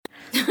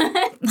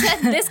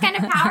have this kind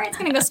of power, it's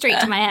going to go straight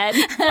to my head.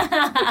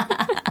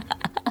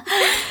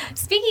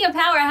 Speaking of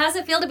power, how does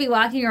it feel to be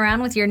walking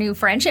around with your new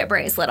friendship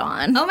bracelet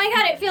on? Oh my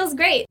God, it feels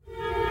great.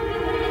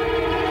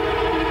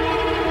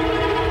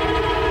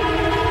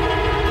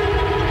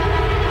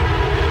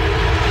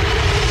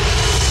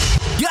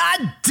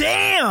 God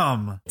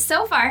damn!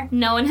 So far,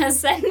 no one has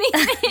said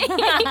anything.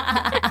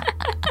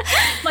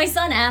 My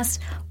son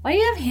asked, why do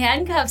you have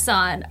handcuffs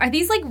on? Are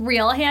these like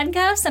real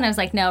handcuffs? And I was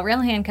like, no, real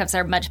handcuffs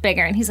are much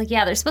bigger. And he's like,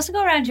 yeah, they're supposed to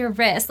go around your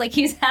wrist. Like,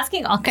 he's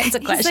asking all kinds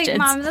of questions. He's like,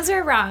 Mom, those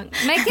are wrong.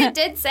 My kid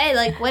did say,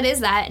 like, what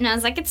is that? And I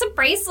was like, it's a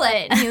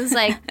bracelet. And he was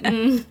like,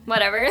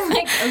 whatever.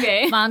 Like,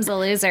 okay. Mom's a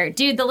loser.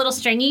 Dude, the little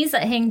stringies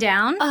that hang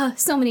down. Oh,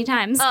 so many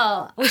times.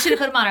 Oh, we should have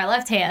put them on our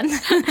left hand.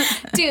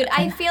 Dude,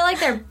 I feel like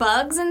they're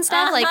bugs and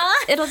stuff. Like,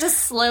 it'll just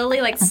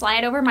slowly, like,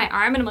 slide over my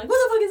arm. And I'm like, what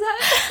the fuck is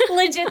that?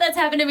 Legit, that's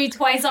happened to me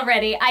twice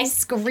already. I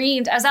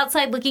screamed. I was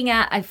outside looking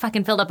at, I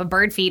fucking filled up a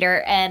bird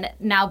feeder, and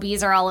now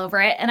bees are all over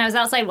it. And I was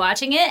outside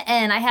watching it,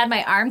 and I had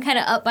my arm kind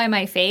of up by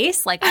my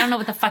face. Like, I don't know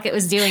what the fuck it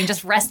was doing,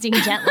 just resting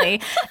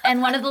gently. And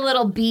one of the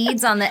little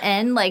beads on the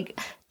end, like,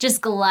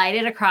 just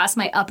glided across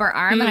my upper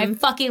arm, and I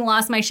fucking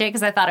lost my shit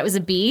because I thought it was a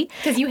bee.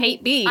 Because you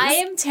hate bees. I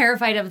am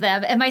terrified of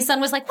them. And my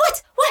son was like,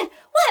 what,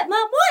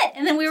 Mom, what?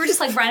 And then we were just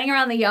like running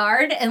around the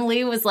yard, and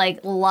Lee was like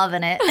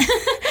loving it.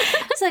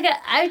 It's like,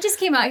 I just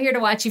came out here to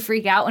watch you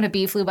freak out when a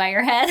bee flew by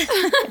your head.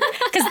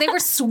 Because they were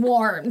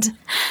swarmed.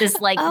 This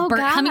like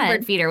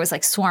hummingbird feeder was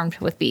like swarmed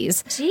with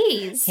bees.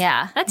 Jeez.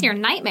 Yeah. That's your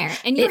nightmare.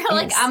 And you were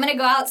like, I'm going to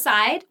go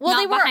outside,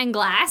 they were behind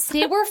glass.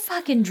 They were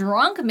fucking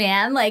drunk,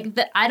 man. Like,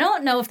 I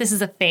don't know if this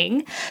is a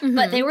thing,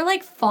 but they were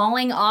like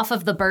falling off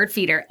of the bird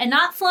feeder and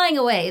not flying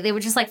away. They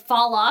would just like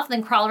fall off,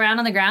 then crawl around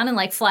on the ground and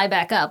like fly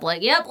back up.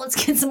 Like, yep, let's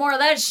get some more of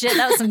that shit.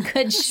 That was some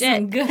good shit.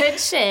 Some good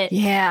shit.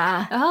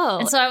 Yeah. Oh.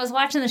 And so I was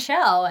watching the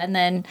show, and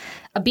then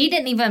a bee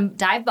didn't even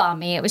dive bomb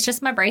me. It was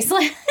just my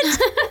bracelet.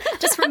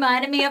 Just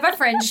reminded me of our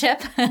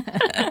friendship.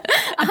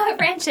 Our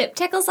friendship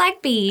tickles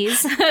like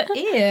bees.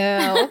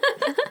 Ew.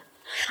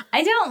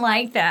 I don't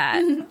like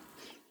that.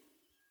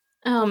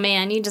 Oh,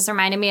 man, you just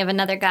reminded me of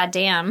another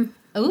goddamn.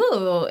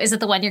 Ooh, is it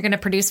the one you're going to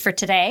produce for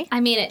today? I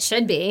mean, it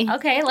should be.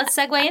 Okay, let's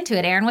segue into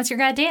it. Aaron, what's your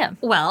goddamn?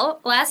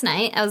 Well, last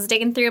night I was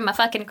digging through my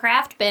fucking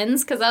craft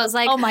bins because I was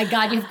like, oh my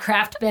God, you have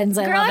craft bins.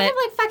 I girl, love I it. have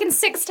like fucking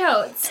 6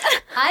 totes.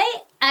 I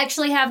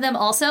actually have them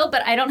also,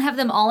 but I don't have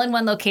them all in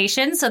one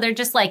location. So they're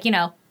just like, you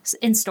know,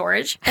 in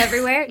storage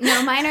everywhere.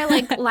 No, mine are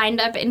like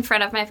lined up in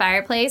front of my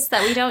fireplace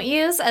that we don't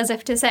use, as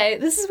if to say,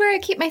 this is where I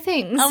keep my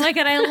things. Oh my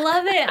God, I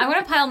love it. I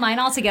want to pile mine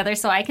all together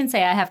so I can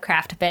say I have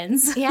craft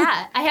bins.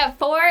 Yeah, I have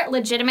 4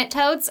 legitimate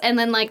totes and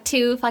then like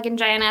 2 fucking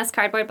giant ass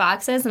cardboard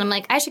boxes, and I'm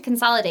like, I should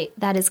consolidate.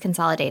 That is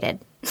consolidated.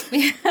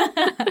 But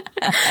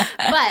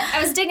I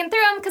was digging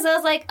through them because I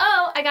was like,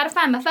 oh, I gotta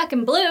find my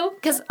fucking blue,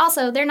 because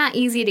also they're not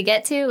easy to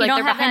get to. Like, you don't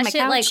they're have behind that my shit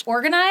couch. like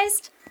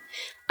organized?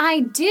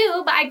 I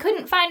do, but I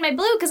couldn't find my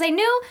blue because I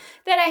knew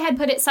that I had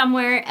put it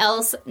somewhere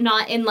else,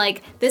 not in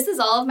like, this is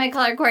all of my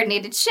color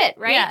coordinated shit,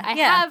 right? Yeah, I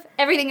have,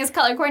 everything is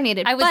color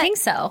coordinated. I would think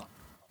so.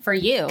 For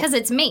you. Because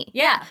it's me.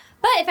 Yeah.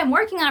 But if I'm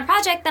working on a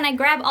project, then I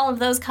grab all of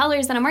those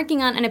colors that I'm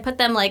working on and I put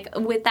them like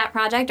with that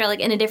project or like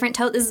in a different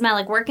tote. This is my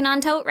like working on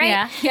tote, right?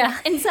 Yeah. Yeah.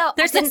 And so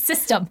there's a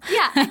system.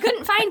 Yeah. I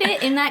couldn't find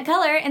it in that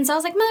color. And so I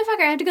was like,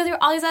 motherfucker, I have to go through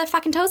all these other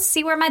fucking totes to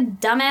see where my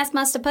dumbass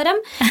must have put them.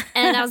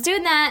 And I was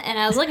doing that and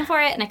I was looking for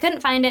it and I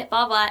couldn't find it,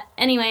 blah, blah.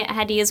 Anyway, I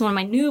had to use one of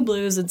my new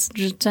blues. It's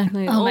just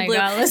technically oh old my blue.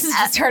 God, this is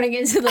just turning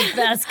into the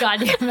best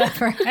goddamn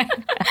ever.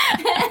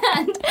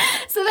 And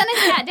so then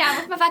I sat down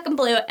with my fucking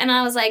blue and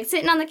I was like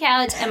sitting on the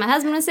couch and my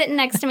husband was sitting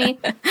next to me.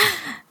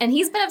 And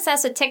he's been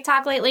obsessed with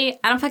TikTok lately.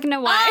 I don't fucking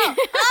know why.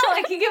 Oh,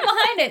 I can get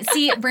behind it.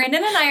 See,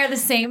 Brandon and I are the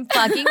same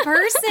fucking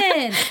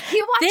person.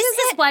 He watches this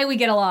is why we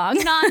get along.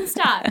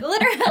 nonstop.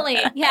 Literally.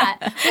 Yeah.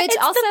 Which it's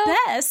also, the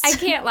best. I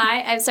can't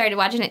lie. I've started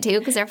watching it too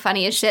because they're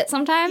funny as shit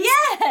sometimes.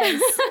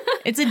 Yes.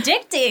 It's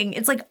addicting.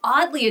 It's like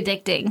oddly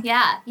addicting.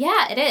 Yeah.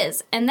 Yeah, it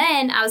is. And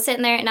then I was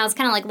sitting there and I was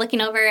kind of like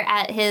looking over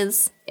at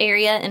his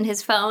area and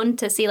his phone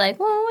to see like,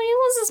 well,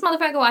 what's this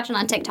motherfucker watching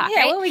on TikTok,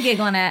 Yeah, right? what are we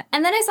giggling at?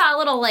 And then I saw a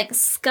little like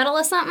scuttle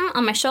of something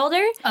on my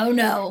shoulder. Oh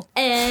no.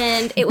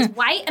 And it was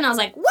white and I was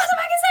like, what the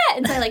fuck is that?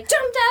 And so I like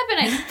jumped up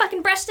and I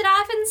fucking brushed it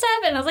off and stuff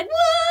and I was like,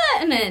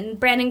 what? And then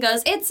Brandon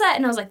goes, it's that.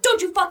 And I was like,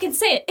 don't you fucking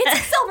say it. It's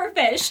a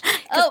silverfish.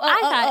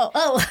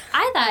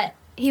 I thought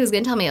he was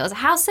going to tell me it was a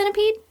house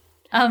centipede.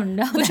 Oh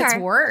no, that's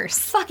worse.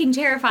 Fucking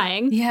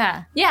terrifying.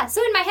 Yeah. Yeah,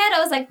 so in my head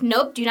I was like,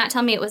 nope, do not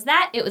tell me it was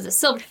that. It was a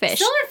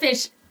silverfish.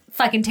 Silverfish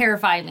fucking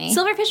terrify me.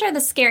 Silverfish are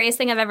the scariest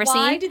thing I've ever seen.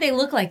 Why do they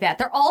look like that?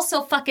 They're all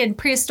so fucking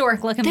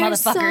prehistoric looking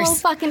motherfuckers. They're so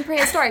fucking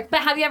prehistoric.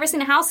 But have you ever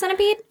seen a house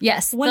centipede?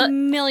 Yes.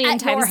 1,000,000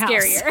 times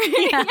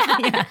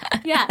scarier.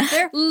 Yeah.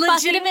 They're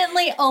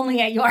legitimately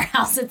only at your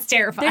house. It's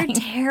terrifying. They're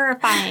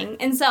terrifying.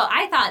 And so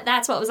I thought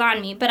that's what was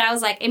on me, but I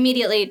was like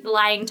immediately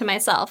lying to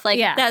myself. Like,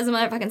 that was a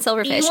motherfucking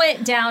silverfish. You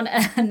went down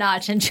a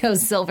notch and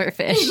chose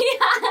silverfish.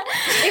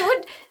 Yeah. It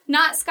would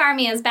not scar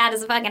me as bad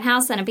as a fucking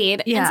house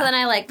centipede. Yeah. And so then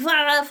I like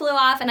flew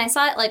off, and I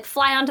saw it like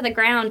fly onto the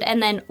ground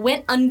and then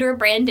went under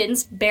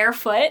Brandon's bare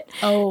foot.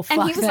 Oh, fuck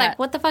And he was that. like,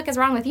 "What the fuck is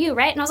wrong with you?"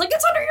 Right? And I was like,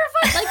 "It's under your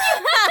foot. Like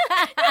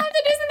you have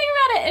to do something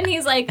about it." And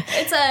he's like,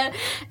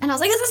 and I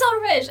was like, "It's a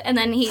silverfish." And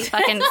then he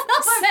fucking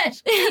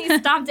he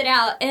stomped it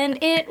out, and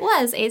it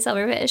was a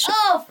silverfish.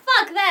 Oh,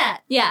 fuck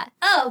that. Yeah.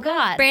 Oh,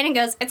 God. Brandon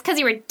goes, "It's because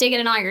you were digging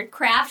in all your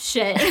craft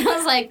shit." And I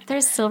was like,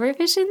 "There's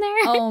silverfish in there?"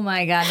 Oh,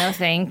 my God. No,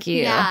 thank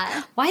you.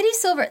 Yeah. Why do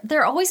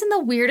they're always in the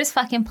weirdest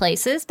fucking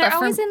places. They're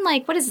always in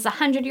like, what is this,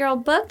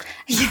 100-year-old book?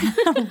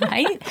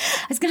 Right?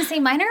 I was going to say,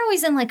 mine are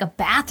always in like a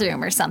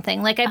bathroom or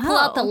something. Like I pull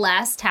out the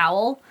last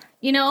towel,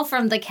 you know,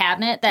 from the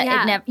cabinet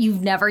that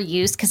you've never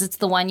used because it's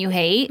the one you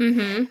hate.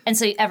 Mm-hmm. And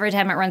so every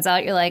time it runs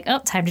out, you're like, oh,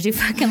 time to do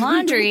fucking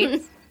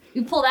laundry.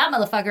 You pull that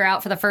motherfucker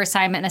out for the first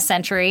time in a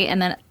century, and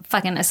then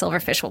fucking a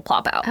silverfish will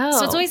plop out. Oh.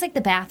 So it's always like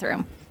the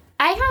bathroom.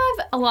 I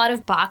have a lot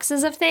of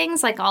boxes of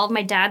things, like all of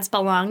my dad's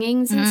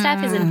belongings and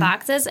stuff is in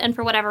boxes, and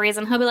for whatever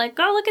reason, he'll be like,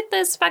 "Go look at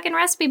this fucking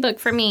recipe book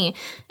for me."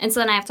 And so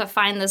then I have to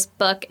find this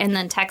book and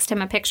then text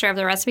him a picture of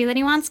the recipe that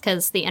he wants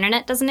because the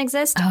internet doesn't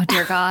exist. Oh,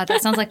 dear God.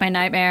 That sounds like my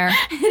nightmare.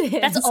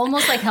 That's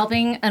almost like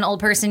helping an old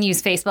person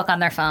use Facebook on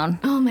their phone.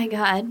 Oh my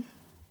God.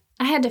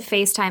 I had to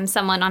FaceTime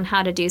someone on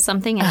how to do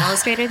something in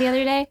Illustrator the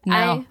other day. No.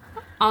 I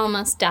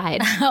almost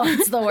died. Oh,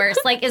 it's the worst.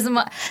 Like,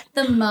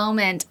 the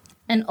moment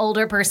an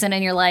older person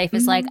in your life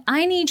is like,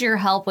 I need your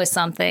help with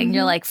something.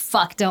 You're like,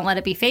 fuck, don't let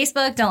it be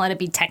Facebook. Don't let it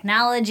be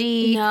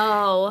technology.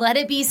 No. Let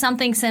it be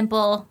something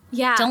simple.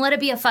 Yeah. Don't let it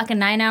be a fucking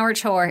 9-hour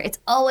chore. It's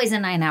always a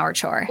 9-hour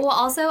chore. Well,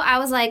 also, I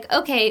was like,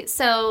 okay,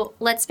 so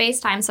let's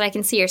FaceTime so I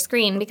can see your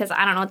screen because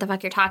I don't know what the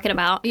fuck you're talking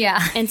about.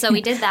 Yeah. And so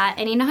we did that.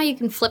 And you know how you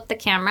can flip the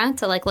camera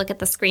to, like, look at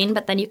the screen,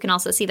 but then you can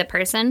also see the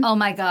person? Oh,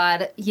 my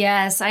God.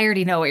 Yes, I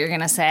already know what you're going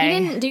to say.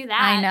 He didn't do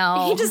that. I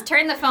know. He just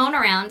turned the phone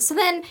around. So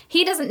then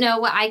he doesn't know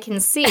what I can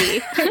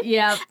see.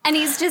 Yep. And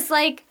he's just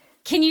like,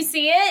 Can you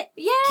see it?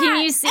 yeah.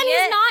 Can you see and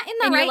it? he's not in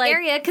the And you're right like,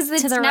 area because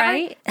it's to the never,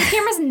 right? the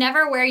camera's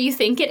never where you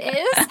think it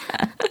is.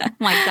 Oh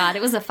my God,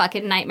 it was a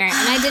fucking nightmare.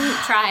 And I didn't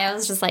try. I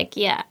was just like,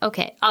 yeah,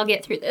 okay, I'll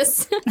get through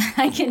this.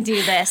 I can do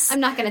this. I'm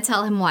not going to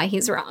tell him why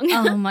he's wrong.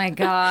 Oh, my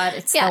God.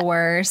 It's Yeah. the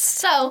worst.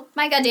 So,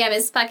 my goddamn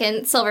is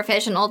fucking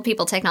silverfish and old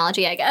people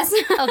technology, I guess.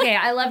 Okay,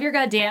 I love your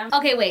goddamn.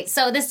 Okay, wait.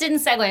 So this didn't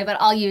segue, but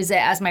I'll use it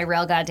as my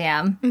real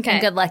goddamn. Okay.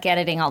 And good luck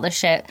editing all this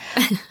shit.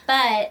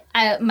 But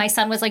my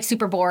son was like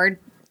super bored.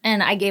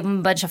 And I gave him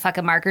a bunch of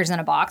fucking markers in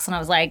a box, and I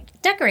was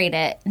like, decorate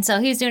it. And so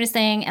he was doing his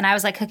thing, and I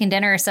was like cooking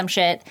dinner or some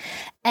shit.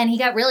 And he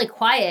got really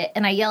quiet,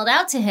 and I yelled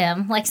out to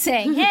him, like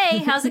saying, hey,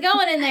 how's it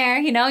going in there?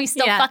 You know, you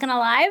still Yeah. fucking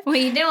alive? What are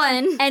you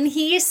doing? And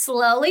he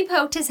slowly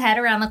poked his head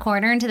around the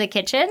corner into the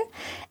kitchen,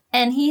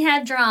 and he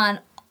had drawn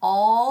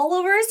all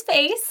over his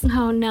face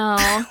Oh, no.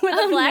 with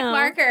a black no.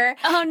 marker.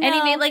 Oh, And he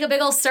no. made like a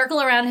big old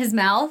circle around his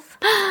mouth,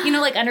 you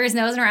know, like under his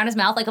nose and around his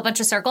mouth, like a bunch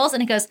of circles.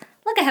 And he goes,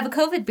 look, I have a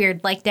COVID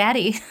beard like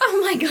daddy.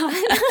 Oh, my God.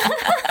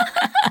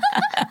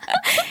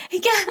 He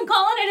kept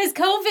calling it his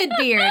COVID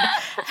beard.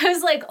 I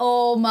was like,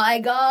 oh my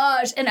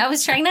gosh. And I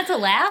was trying not to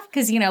laugh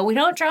because, you know, we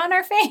don't draw on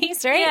our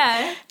face, right?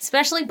 Yeah.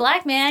 Especially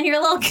black man. You're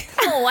a little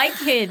white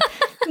kid.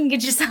 You can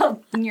get yourself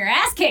your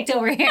ass kicked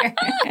over here.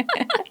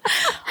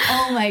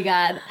 Oh my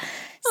God.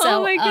 So,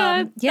 oh, my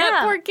God. yeah.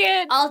 That poor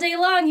kid. All day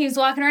long, he was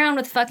walking around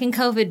with fucking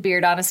COVID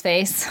beard on his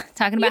face,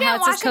 talking about how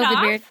didn't it's his wash it COVID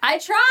off? beard. I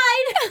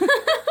tried.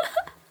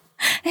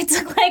 It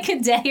took like a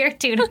day or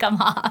two to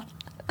come off.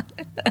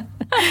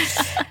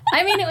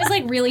 I mean, it was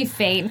like really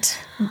faint,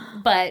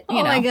 but you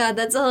know. Oh, my God.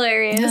 That's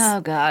hilarious. Oh,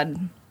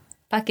 God.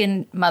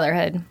 Fucking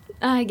motherhood.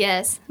 I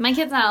guess. My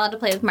kid's not allowed to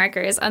play with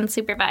markers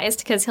unsupervised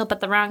because he'll put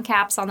the wrong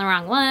caps on the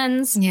wrong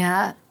ones.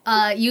 Yeah.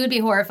 You would be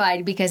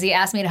horrified because he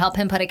asked me to help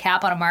him put a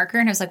cap on a marker,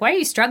 and I was like, why are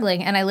you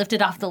struggling? And I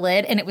lifted off the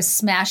lid, and it was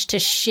smashed to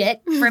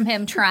shit from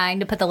him trying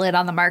to put the lid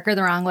on the marker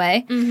the wrong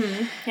way.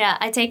 Yeah,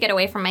 I take it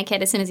away from my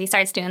kid as soon as he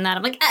starts doing that.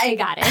 I'm like, I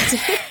got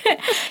it.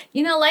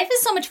 You know, life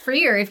is so much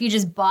freer if you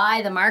just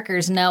buy the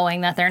markers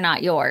knowing that they're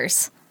not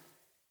yours.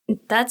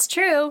 That's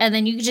true. And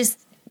then you could just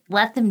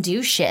let them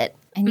do shit,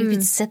 and you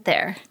could sit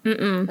there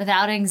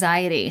without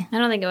anxiety. I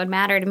don't think it would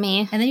matter to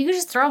me. And then you could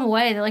just throw them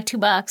away. They're like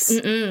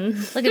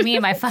 $2. Look at me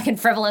and my fucking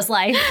frivolous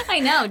life. I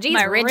know. Geez,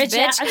 My rich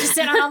bitch. I'm just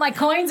sitting on all my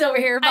coins over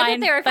here I buying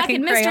thought they were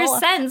fucking Mr. Crayola.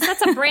 Sense.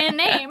 That's a brand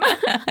name.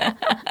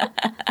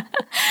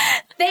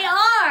 They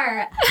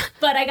are.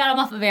 But I got them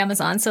off of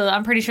Amazon, so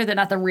I'm pretty sure they're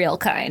not the real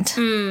kind.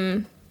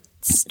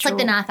 It's like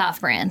the knockoff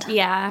brand.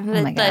 Yeah,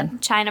 my the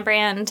God. China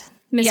brand,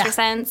 Mr. Yeah.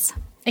 Sense.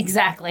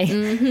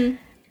 Exactly.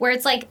 Where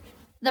it's like,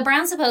 the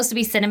brown's supposed to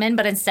be cinnamon,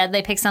 but instead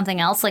they pick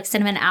something else, like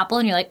cinnamon apple,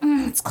 and you're like,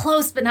 it's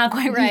close, but not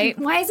quite right.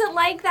 Why is it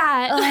like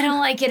that? Oh, I don't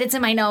like it. It's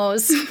in my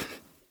nose.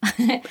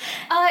 Can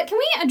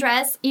we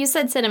address, you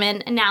said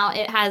cinnamon, and now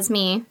it has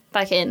me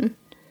fucking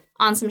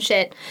on some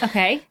shit.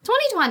 Okay.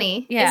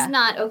 2020 Yeah. is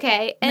not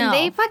okay. And No.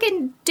 they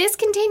fucking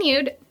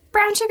discontinued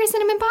brown sugar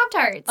cinnamon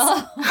Pop-Tarts.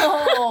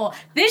 Oh,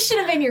 this should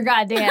have been your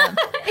goddamn.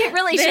 It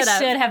really This should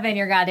have. should have been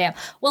your goddamn.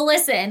 Well,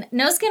 listen,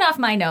 no skin off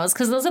my nose,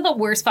 because those are the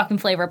worst fucking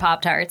flavor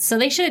Pop-Tarts. So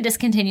they should have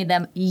discontinued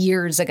them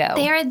years ago.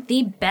 They are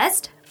the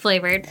best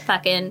flavored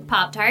fucking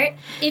Pop-Tart.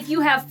 If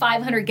you have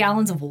 500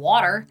 gallons of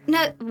water,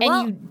 No,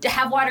 well, and you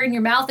have water in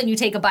your mouth and you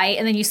take a bite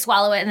and then you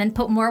swallow it and then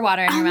put more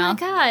water in your oh my mouth.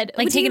 God.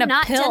 Like Would taking you a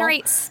not pill.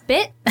 generate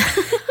spit?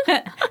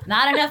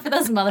 Not enough for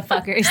those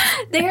motherfuckers.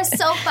 They are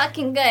so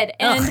fucking good.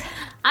 And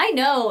I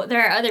know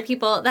there are other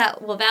people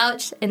that will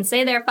vouch and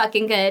say they're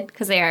fucking good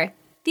because they are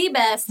the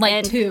best. Like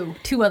and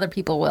two other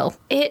people will.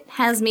 it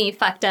has me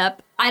fucked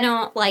up. I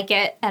don't like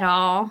it at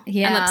all.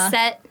 Yeah. I'm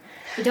upset.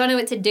 I don't know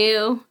what to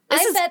do.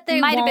 This bet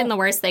they might have been won't- the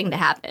worst thing to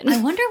happen. I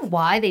wonder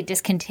why they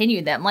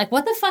discontinued them. Like,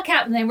 what the fuck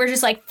happened? They were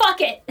just like, fuck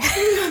it.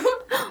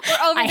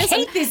 We're over I this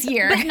hate one. this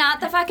year. But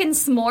not the fucking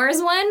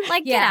s'mores one.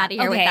 Like, get out of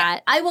here with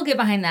that. I will get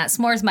behind that.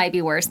 S'mores might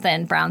be worse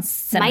than brown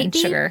cinnamon Might be.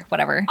 sugar,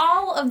 whatever.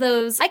 All of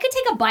those. I could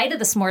take a bite of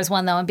the s'mores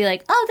one, though, and be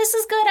like, oh, this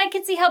is good. I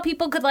could see how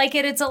people could like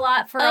it. It's a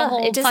lot for a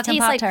whole it just fucking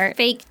tastes Pop-Tart. like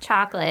fake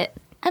chocolate.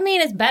 I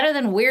mean, it's better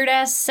than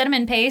weird-ass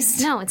cinnamon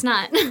paste. No, it's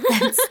not.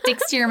 That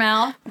sticks to your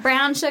mouth.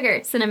 Brown sugar,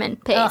 cinnamon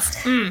paste.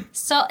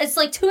 So it's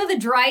like two of the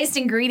driest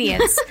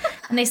ingredients,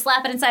 and they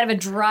slap it inside of a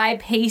dry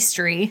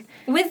pastry.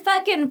 With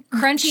fucking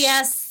Crunchy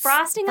ass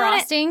frosting on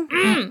it.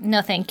 frosting.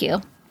 No, thank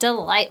you.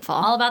 Delightful.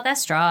 All about that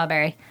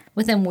strawberry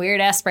with them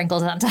weird ass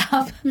sprinkles on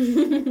top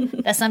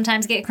that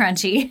sometimes get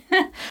crunchy.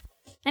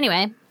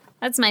 Anyway,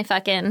 that's my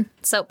fucking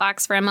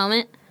soapbox for a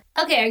moment.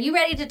 Okay, are you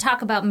ready to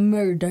talk about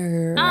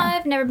murder?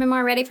 I've never been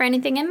more ready for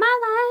anything in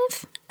my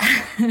life.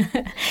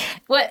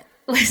 What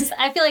was?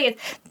 I feel like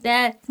it's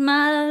that's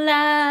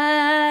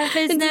my life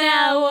is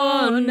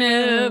now or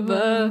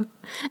never.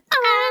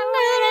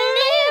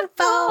 I'm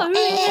gonna live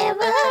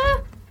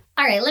forever.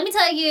 All right, let me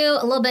tell you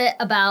a little bit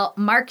about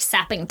Mark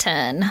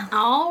Sappington.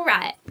 All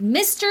right.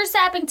 Mr.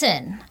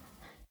 Sappington.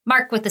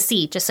 Mark with a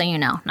C, just so you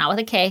know, not with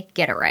a K.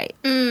 Get it right.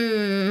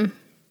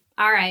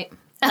 All right.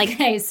 Like,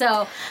 okay,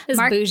 so This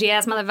Mark, bougie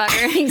ass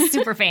motherfucker. he's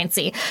super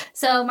fancy.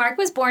 So Mark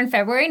was born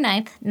February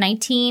 9th,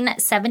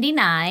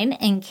 1979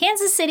 in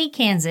Kansas City,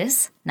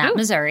 Kansas, not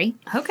Missouri,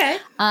 Okay.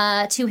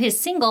 to his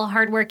single,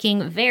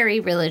 hardworking, very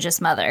religious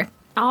mother.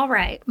 All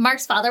right.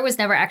 Mark's father was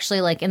never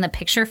actually like in the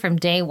picture from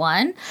day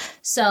one.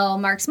 So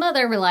Mark's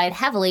mother relied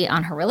heavily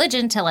on her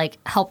religion to like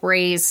help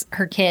raise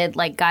her kid,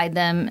 like guide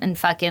them and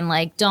fucking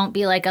like don't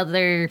be like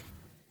other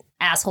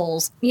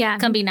assholes. Yeah.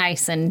 Come be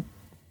nice. And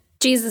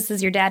Jesus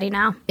is your daddy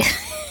now.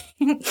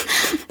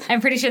 I'm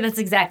pretty sure that's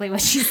exactly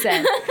what she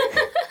said.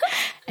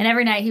 And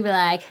every night he'd be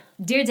like,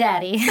 "Dear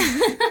Daddy."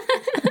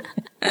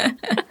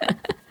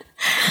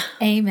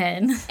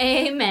 Amen.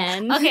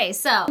 Amen. Okay,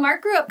 so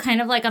Mark grew up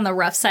kind of like on the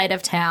rough side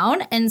of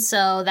town. And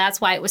so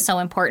that's why it was so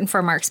important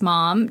for Mark's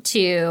mom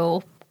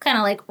to kind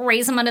of like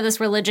raise him under this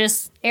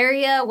religious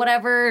area,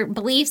 whatever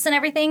beliefs and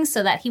everything,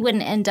 so that he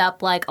wouldn't end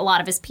up like a lot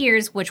of his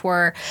peers, which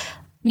were,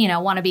 you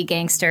know, wannabe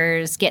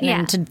gangsters, getting Yeah.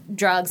 into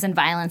drugs and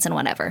violence and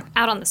whatever.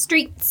 Out on the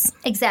streets.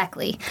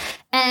 Exactly.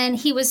 And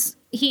he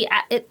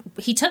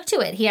took to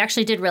it. He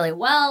actually did really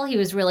well. He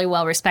was really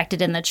well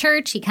respected in the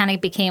church. He kind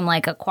of became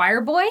like a choir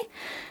boy.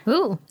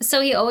 Ooh.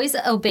 So he always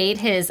obeyed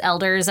his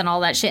elders and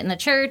all that shit in the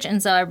church.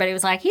 And so everybody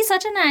was like, he's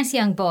such a nice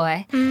young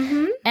boy.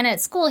 Mm-hmm. And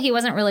at school, he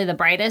wasn't really the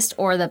brightest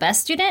or the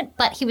best student,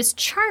 but he was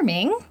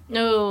charming.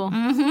 No.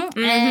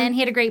 And he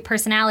had a great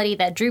personality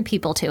that drew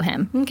people to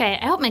him. Okay.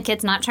 I hope my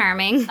kid's not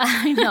charming.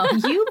 I know.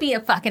 You be a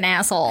fucking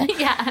asshole.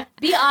 Yeah.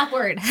 Be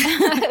awkward.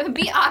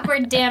 Be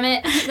awkward, damn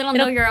it. Then I'll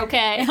know you're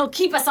okay. It'll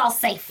keep us all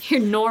safe. You're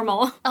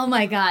normal. Oh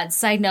my God.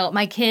 Side note,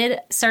 my kid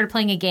started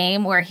playing a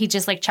game where he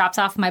just like chops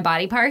off my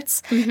body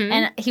parts.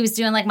 And he was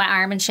doing like my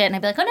arm and shit. And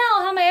I'd be like, oh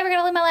no, how am I ever going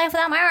to live my life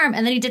without my arm?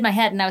 And then he did my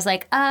head. And I was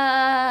like,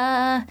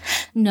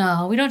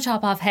 no, we don't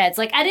chop off heads.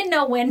 Like I didn't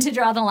know when to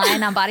draw the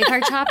line on body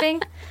part chopping.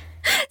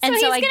 And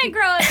So he's going to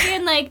grow up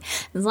being like,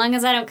 as long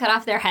as I don't cut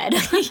off their head.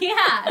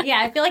 yeah,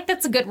 I feel like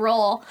that's a good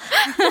role.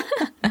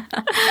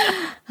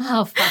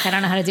 Oh, fuck. I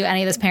don't know how to do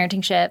any of this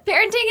parenting shit.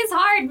 Parenting is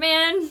hard,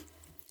 man.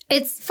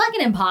 It's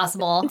fucking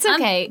impossible. It's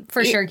okay. I'm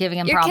for sure giving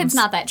him Your problems. kid's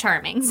not that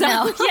charming. So.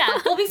 No, yeah,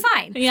 we'll be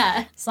fine.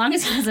 Yeah. As long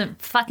as he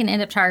doesn't fucking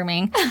end up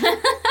charming.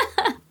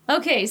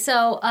 Okay,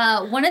 so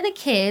one of the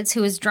kids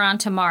who was drawn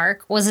to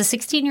Mark was a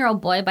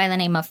 16-year-old boy by the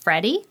name of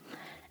Freddie.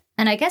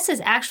 And I guess his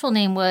actual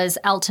name was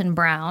Elton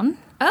Brown.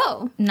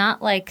 Oh.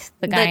 Not like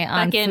the guy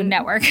on fucking- Food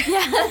Network.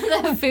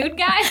 The food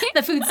guy?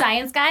 The food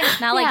science guy.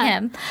 Not like Yeah.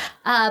 him.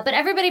 But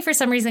everybody, for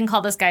some reason,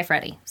 called this guy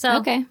Freddie. So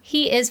Okay.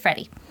 he is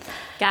Freddie.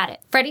 Got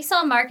it. Freddie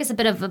saw Mark as a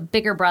bit of a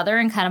bigger brother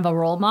and kind of a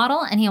role model,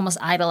 and he almost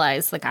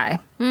idolized the guy.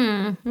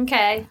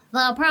 Okay.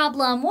 The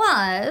problem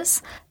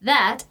was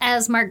that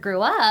as Mark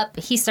grew up,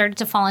 he started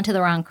to fall into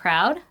the wrong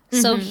crowd.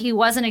 So he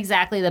wasn't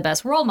exactly the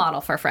best role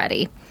model for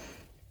Freddie.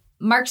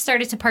 Mark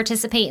started to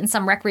participate in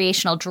some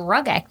recreational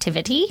drug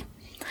activity,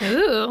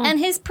 Ooh. and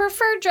his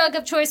preferred drug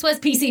of choice was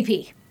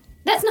PCP.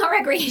 That's not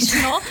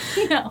recreational.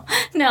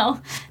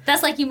 No,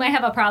 That's like you might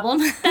have a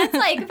problem. That's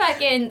like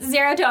fucking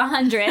 0 to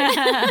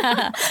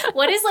 100.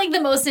 What is like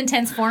the most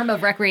intense form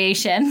of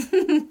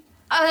recreation?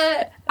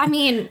 I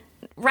mean,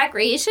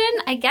 recreation,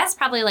 I guess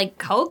probably like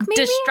Coke,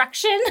 maybe?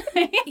 Destruction?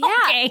 Yeah.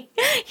 Okay.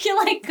 You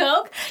like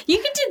Coke? You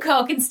can do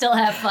Coke and still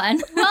have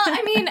fun. Well,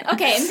 I mean,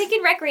 okay, I'm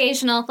thinking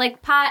recreational.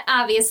 Like pot,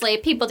 obviously,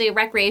 people do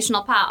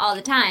recreational pot all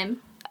the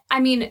time. I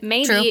mean,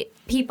 maybe True.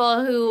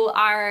 people who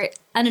are,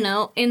 I don't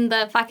know, in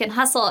the fucking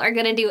hustle are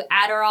going to do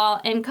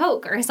Adderall and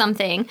Coke or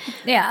something.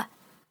 Yeah.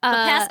 But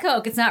past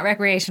Coke, it's not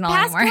recreational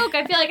Past anymore. Coke,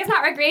 I feel like it's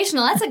not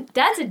recreational.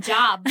 That's a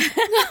job.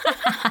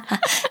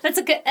 That's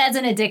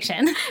an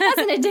addiction. That's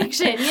an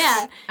addiction,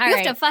 yeah. All you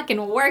right. have to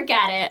fucking work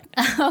at it.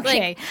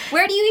 Okay. Like,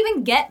 where do you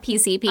even get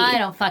PCP? I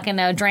don't fucking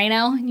know.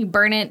 Drano, you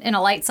burn it in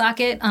a light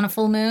socket on a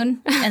full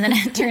moon, and then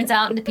it turns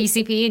out into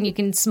PCP, and you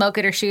can smoke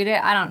it or shoot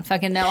it. I don't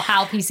fucking know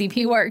how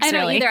PCP works, I don't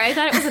really. either. I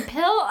thought it was a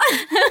pill.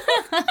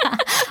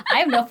 I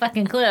have no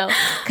fucking clue,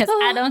 because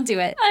I don't do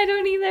it. I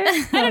don't either.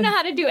 I don't know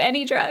how to do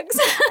any drugs.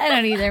 I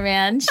don't either,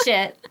 man.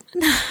 Shit.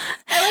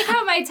 I like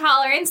how my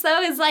tolerance,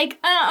 though, is like,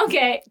 oh,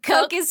 okay,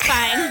 Coke is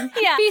fine.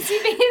 Yeah.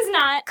 PCP is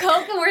not.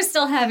 Coke, and we're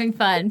still having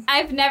fun.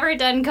 I've never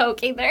done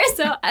Coke either,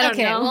 so I don't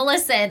know. Well,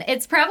 listen,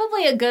 it's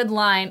probably a good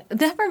line.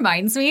 That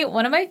reminds me,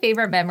 one of my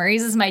favorite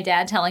memories is my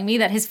dad telling me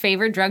that his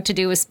favorite drug to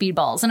do was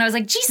speedballs. And I was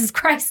like, Jesus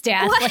Christ,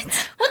 Dad. What? Like,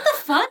 what the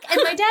fuck?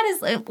 And my dad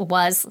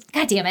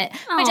God damn it.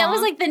 My dad Aw.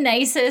 was like the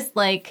nicest,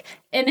 like,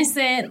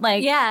 innocent,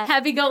 like, Yeah.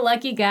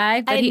 happy-go-lucky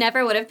guy. But I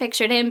never would have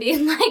pictured him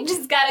being like,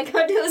 just gotta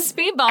go do a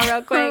speedball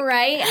real quick.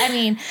 Right? I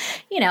mean,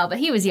 but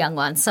he was young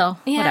once, so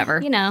Yeah,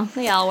 whatever. You know,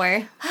 they all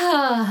were.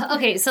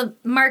 Okay, so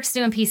Mark's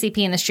doing PCP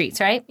in the streets,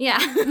 right? Yeah.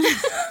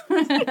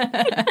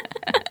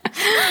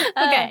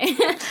 Okay.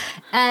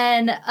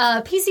 And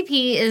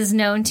PCP is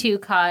known to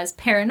cause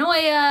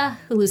paranoia,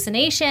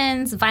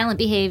 hallucinations, violent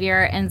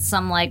behavior, and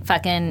some like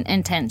fucking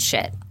intense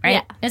shit, right?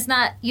 Yeah. It's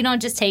not, you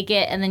don't just take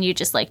it and then you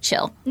just like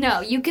chill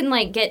No, you can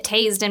like get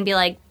tased and be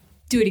like,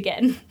 do it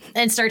again.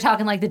 and start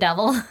talking like the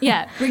devil.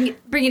 Yeah,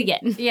 bring it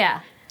again.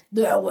 Yeah.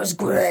 That was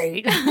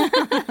great.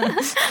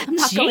 I'm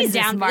not going Jesus,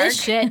 down for Mark.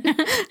 this shit.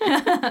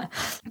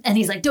 And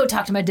he's like, don't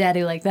talk to my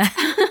daddy like that.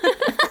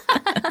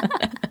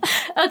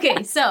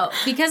 Okay, so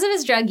because of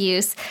his drug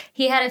use,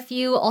 he had a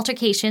few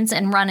altercations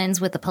and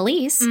run-ins with the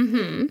police,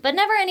 but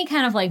never any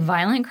kind of like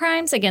violent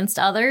crimes against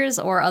others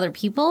or other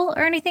people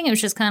or anything. It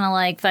was just kind of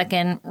like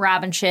fucking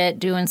robbing shit,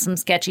 doing some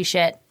sketchy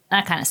shit,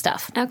 that kind of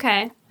stuff.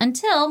 Okay.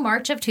 Until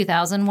March of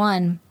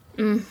 2001.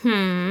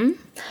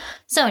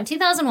 So in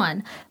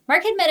 2001,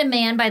 Mark had met a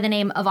man by the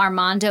name of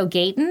Armando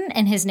Gayton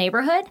in his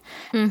neighborhood,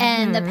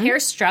 and the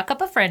pair struck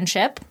up a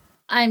friendship.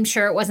 I'm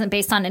sure it wasn't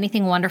based on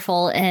anything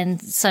wonderful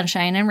and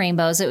sunshine and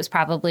rainbows. It was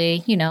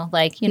probably,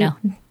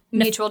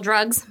 Mutual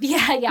drugs.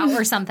 yeah,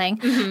 or something.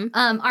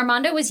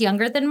 Armando was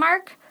younger than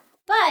Mark,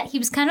 but he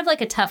was kind of like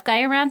a tough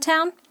guy around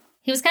town.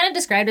 He was kind of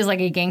described as like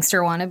a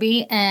gangster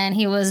wannabe, and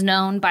he was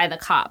known by the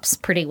cops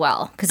pretty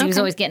well because he was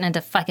always getting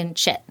into fucking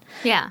shit.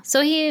 Yeah.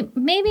 So he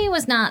maybe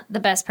was not the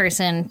best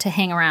person to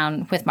hang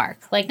around with Mark.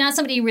 Like, not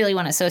somebody you really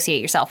want to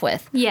associate yourself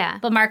with. Yeah.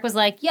 But Mark was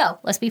like, yo,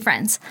 let's be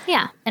friends.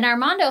 Yeah. And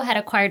Armando had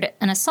acquired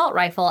an assault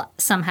rifle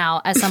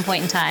somehow at some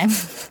point in time.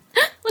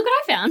 Look what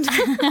I found.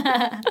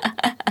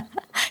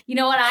 You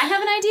know what I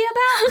have an idea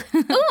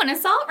about? Ooh, an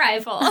assault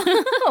rifle.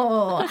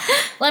 Oh,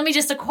 let me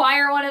just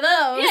acquire one of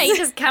those. Yeah, you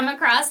just come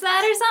across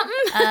that or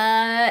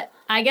something?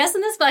 I guess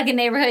in this fucking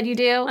neighborhood you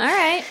do. All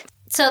right.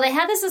 So they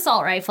had this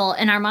assault rifle,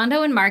 and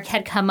Armando and Mark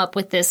had come up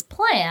with this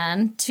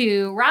plan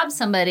to rob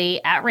somebody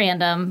at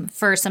random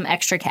for some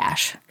extra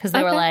cash. Because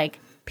they were like,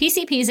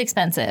 PCP is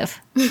expensive,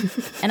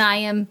 and I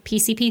am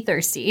PCP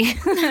thirsty.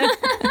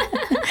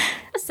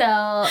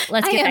 So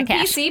let's get that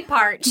cash. PC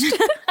parched.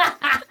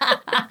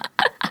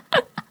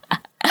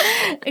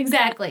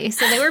 Exactly.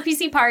 So they were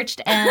PC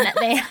parched, and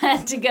they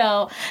had to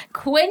go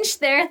quench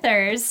their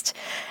thirst.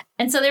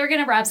 And so they were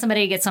going to rob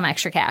somebody to get some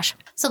extra cash.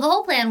 So the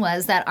whole plan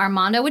was that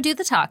Armando would do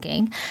the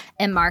talking,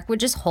 and Mark would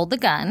just hold the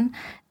gun,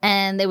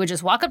 and they would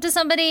just walk up to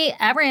somebody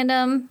at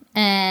random,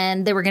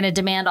 and they were going to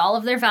demand all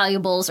of their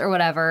valuables or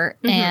whatever,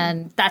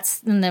 and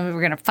then we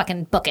were going to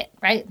fucking book it,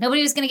 right?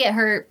 Nobody was going to get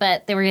hurt,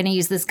 but they were going to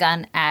use this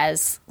gun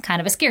as kind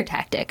of a scare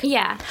tactic.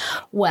 Yeah.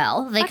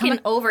 Well, they Fucking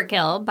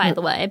overkill, by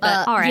the way,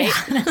 but all right.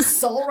 Yeah, an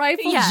assault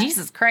rifle? Yeah.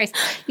 Jesus Christ.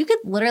 You could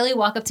literally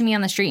walk up to me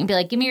on the street and be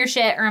like, give me your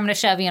shit or I'm going to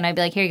shove you. And I'd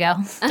be like, here you go.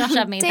 Don't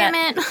shove me. Damn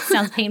That it.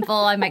 sounds painful.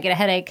 I might get a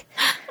headache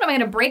What, am I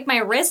going to break my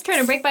wrist trying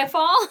to break my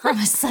fall? from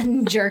a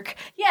sudden jerk.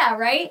 Yeah,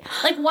 right?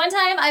 Like one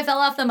time I fell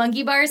off the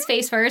monkey bars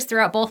face first, threw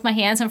out both my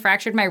hands and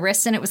fractured my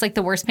wrists. And it was like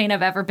the worst pain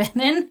I've ever been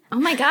in. Oh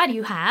my God,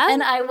 you have?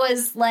 And I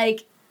was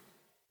like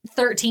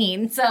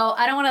 13. So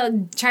I don't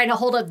want to try to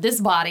hold up this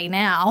body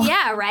now.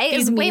 Yeah, right?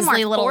 These It's way more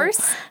measly little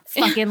force.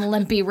 fucking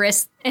limpy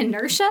wrists.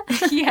 Inertia?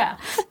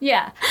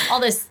 Yeah. All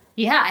this.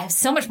 Yeah, I have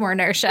so much more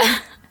inertia.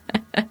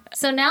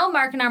 So now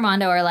Mark and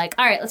Armando are like,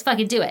 all right, let's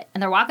fucking do it.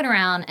 And they're walking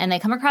around and they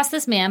come across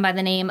this man by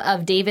the name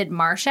of David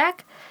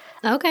Marshak.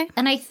 Okay.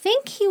 And I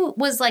think he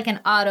was like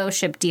an auto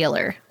ship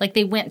dealer. Like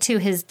they went to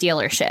his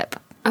dealership.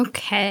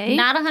 Okay.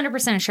 Not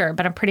 100% sure,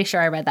 but I'm pretty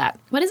sure I read that.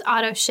 What is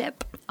auto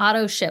ship?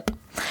 Auto ship.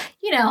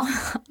 You know,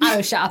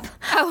 auto shop.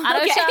 Auto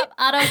okay. shop,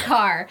 auto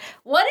car.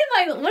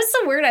 What's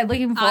the word I'm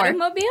looking for?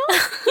 Automobile?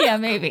 Yeah,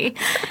 maybe.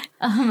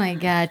 Oh my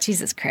God,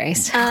 Jesus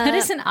Christ. What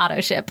is an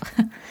auto ship?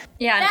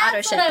 Yeah, an That's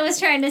auto ship. what I was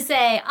trying to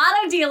say.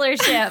 Auto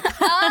dealership.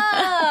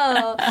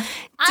 Oh,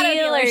 Auto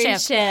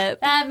dealership.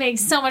 That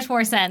makes so much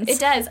more sense. It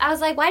does. I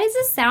was like, why does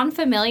this sound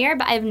familiar?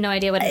 But I have no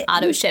idea what an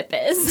auto ship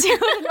is. In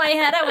my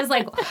head, I was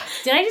like,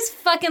 did I just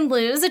fucking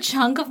lose a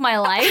chunk of my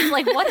life?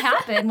 Like, what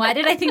happened? Why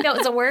did I think that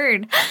was a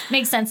word?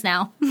 Makes sense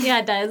now. Yeah,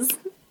 it does.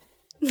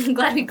 I'm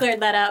glad we cleared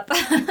that up.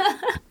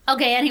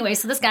 Okay, anyway,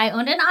 so this guy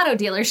owned an auto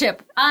dealership.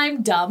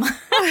 I'm dumb.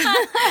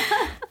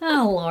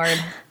 Oh, Lord.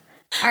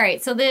 All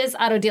right, so this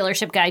auto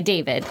dealership guy,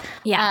 David,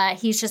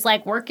 he's just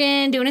like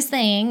working, doing his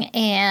thing,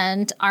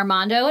 and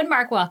Armando and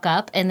Mark walk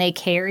up and they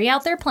carry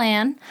out their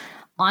plan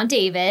on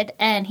David,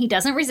 and he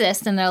doesn't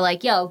resist, and they're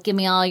like, yo, give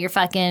me all your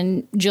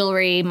fucking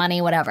jewelry,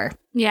 money, whatever.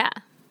 Yeah.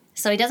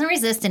 So he doesn't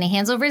resist, and he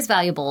hands over his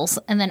valuables,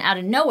 and then out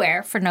of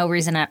nowhere, for no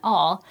reason at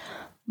all,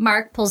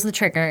 Mark pulls the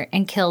trigger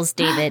and kills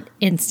David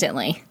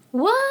instantly.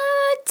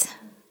 What?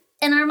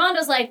 And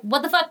Armando's like,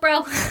 what the fuck,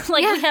 bro?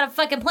 We had a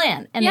fucking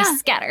plan. And they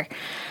scatter.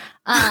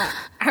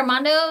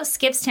 Armando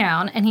skips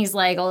town, and he's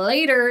like,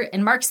 later,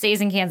 and Mark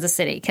stays in Kansas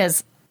City,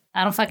 because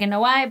I don't fucking know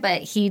why,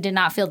 but he did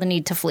not feel the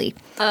need to flee.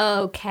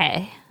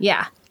 Okay.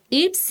 Yeah.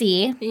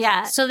 Oopsie.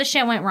 Yeah. So the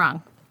shit went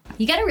wrong.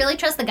 You gotta really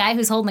trust the guy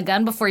who's holding the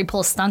gun before you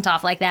pull a stunt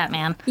off like that,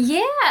 man.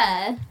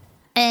 Yeah.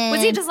 And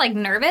Was he just like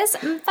nervous?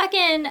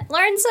 Fucking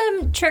learn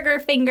some trigger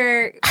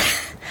finger,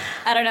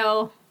 I don't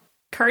know,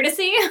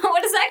 courtesy?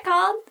 What is that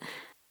called?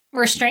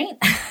 restraint?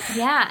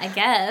 Yeah, I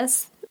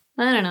guess.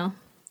 I don't know.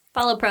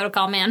 Follow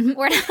protocol, man.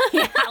 We're not.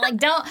 Yeah,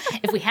 don't.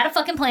 If we had a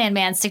fucking plan,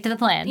 man, stick to the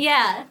plan.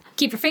 Yeah.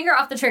 Keep your finger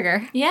off the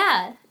trigger.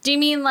 Yeah. Do you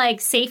mean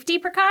safety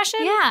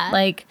precaution? Yeah.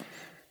 Like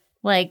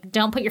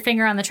don't put your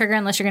finger on the trigger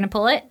unless you're going to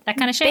pull it? That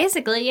kind of shit?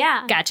 Basically,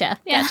 yeah. Gotcha.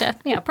 Yeah. Gotcha.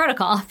 Yeah,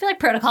 protocol. I feel like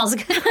protocol is a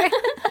good word.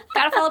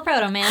 Gotta follow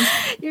proto, man.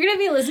 You're going to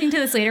be listening to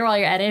this later while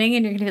you're editing,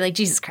 and you're going to be like,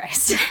 Jesus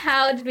Christ.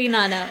 How did we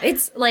not know?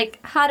 It's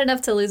hot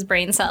enough to lose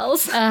brain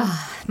cells.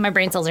 My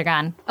brain cells are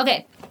gone.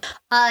 Okay.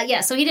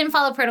 So he didn't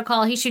follow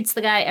protocol. He shoots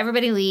the guy.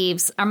 Everybody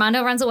leaves.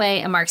 Armando runs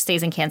away, and Mark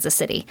stays in Kansas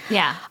City.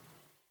 Yeah.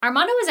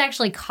 Armando was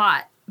actually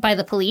caught by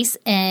the police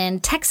in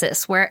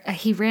Texas, where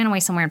he ran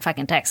away somewhere in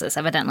fucking Texas,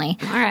 evidently.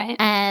 All right.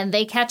 And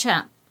they catch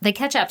up. They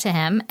catch up to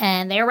him,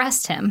 and they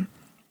arrest him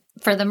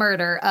for the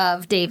murder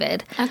of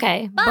David.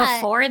 Okay. But-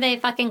 Before they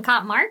fucking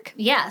caught Mark?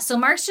 Yeah, so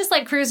Mark's just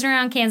cruising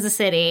around Kansas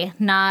City,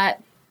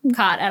 not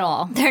caught at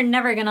all. They're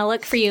never gonna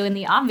look for you in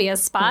the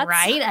obvious spots.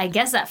 Right? I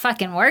guess that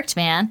fucking worked,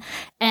 man.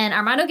 And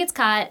Armando gets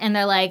caught, and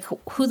they're like,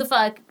 who the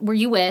fuck were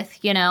you with,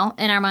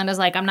 And Armando's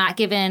like, I'm not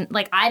giving,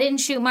 I didn't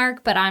shoot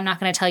Mark, but I'm not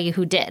going to tell you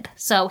who did.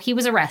 So he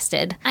was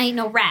arrested. I ain't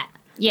no rat.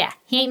 Yeah,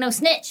 he ain't no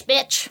snitch,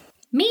 bitch.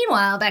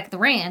 Meanwhile, back at the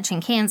ranch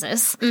in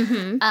Kansas,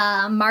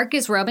 Mark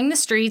is roaming the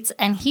streets,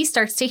 and he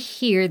starts to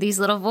hear these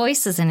little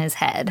voices in his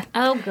head.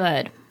 Oh,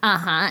 good.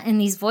 And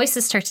these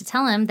voices start to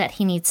tell him that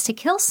he needs to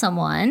kill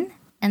someone,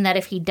 and that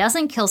if he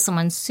doesn't kill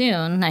someone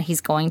soon, that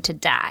he's going to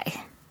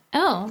die.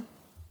 Oh.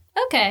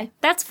 Okay.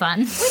 That's fun.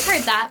 We've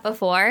heard that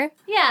before.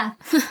 Yeah.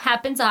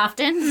 Happens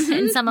often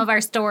in some of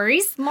our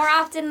stories. More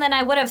often than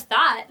I would have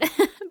thought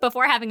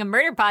before having a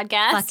murder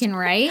podcast. Fucking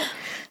right.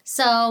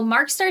 So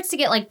Mark starts to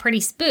get pretty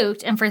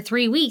spooked, and for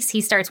 3 weeks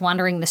he starts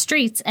wandering the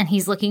streets, and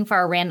he's looking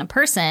for a random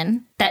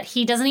person that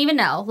he doesn't even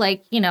know.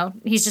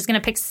 He's just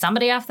gonna pick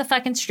somebody off the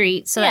fucking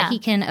street so that he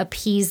can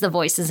appease the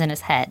voices in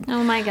his head.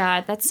 Oh my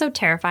God, that's so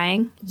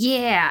terrifying.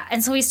 Yeah.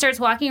 And so he starts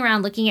walking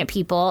around looking at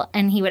people,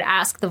 and he would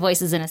ask the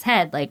voices in his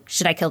head,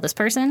 should I kill this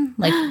person?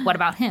 What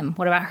about him?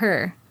 What about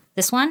her?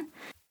 This one?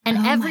 And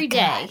every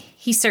day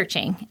he's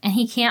searching, and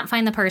he can't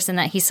find the person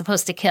that he's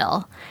supposed to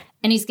kill.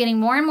 And he's getting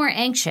more and more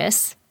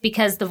anxious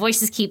because the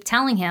voices keep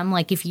telling him,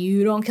 if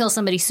you don't kill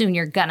somebody soon,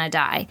 you're gonna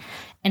die.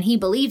 And he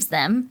believes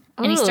them,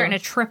 and he's starting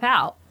to trip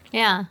out.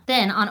 Yeah.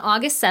 Then, on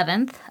August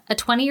 7th, a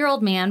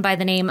 20-year-old man by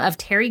the name of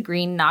Terry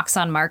Green knocks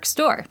on Mark's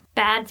door.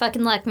 Bad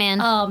fucking luck, man.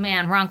 Oh,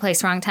 man, wrong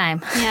place, wrong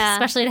time. Yeah.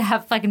 Especially to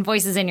have fucking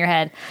voices in your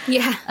head.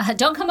 Yeah.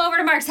 Don't come over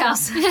to Mark's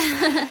house.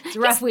 It's a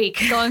rough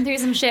week. Going through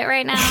some shit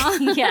right now.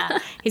 Yeah.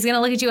 He's going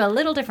to look at you a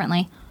little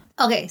differently.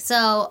 Okay,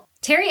 so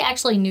Terry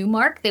actually knew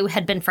Mark. They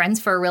had been friends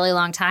for a really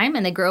long time,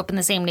 and they grew up in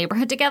the same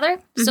neighborhood together.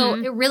 So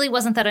it really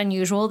wasn't that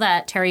unusual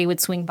that Terry would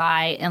swing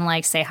by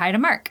and, say hi to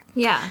Mark.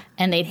 Yeah.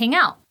 And they'd hang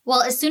out.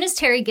 Well, as soon as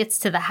Terry gets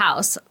to the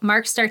house,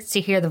 Mark starts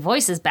to hear the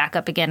voices back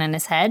up again in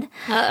his head.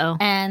 Uh-oh.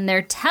 And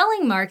they're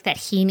telling Mark that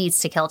he needs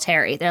to kill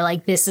Terry. They're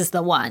like, this is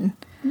the one.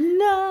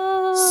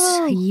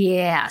 No.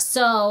 Yeah.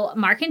 So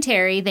Mark and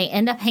Terry, they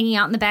end up hanging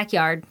out in the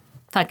backyard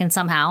fucking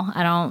somehow.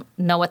 I don't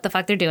know what the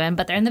fuck they're doing,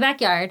 but they're in the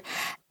backyard.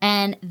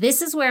 And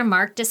this is where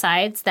Mark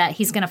decides that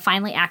he's going to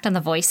finally act on the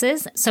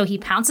voices. So he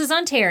pounces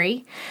on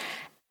Terry.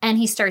 and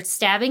he starts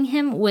stabbing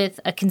him with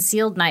a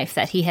concealed knife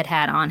that he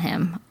had on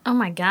him. Oh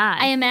my God.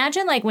 I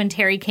imagine, like, when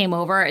Terry came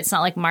over, it's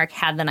not like Mark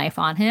had the knife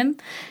on him.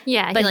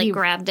 Yeah, but he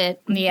grabbed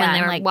it when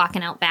they were like,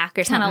 walking out back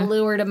or kind something. of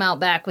lured him out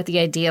back with the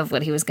idea of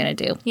what he was going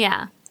to do.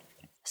 Yeah.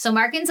 So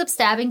Mark ends up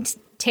stabbing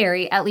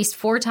Terry at least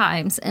 4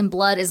 times, and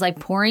blood is, like,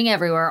 pouring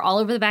everywhere, all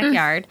over the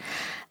backyard.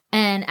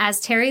 And as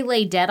Terry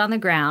lay dead on the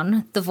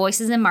ground, the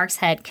voices in Mark's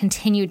head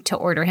continued to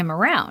order him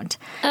around.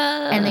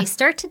 And they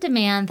start to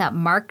demand that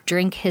Mark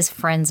drink his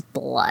friend's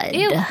blood.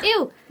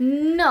 Ew.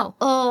 No.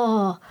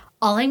 Oh,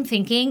 all I'm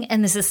thinking,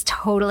 and this is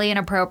totally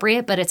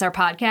inappropriate, but it's our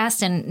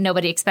podcast and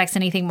nobody expects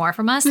anything more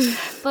from us.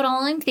 But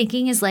all I'm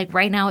thinking is, like,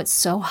 right now it's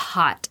so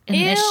hot in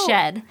this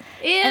shed.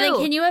 Ew. And then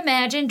can you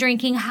imagine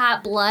drinking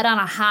hot blood on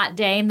a hot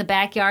day in the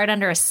backyard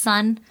under a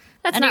sun?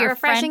 That's under not your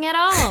refreshing at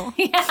all.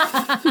 It's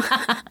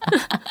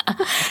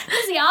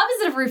the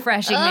opposite of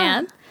refreshing,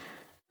 man.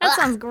 That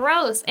sounds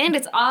gross. And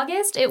it's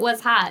August. It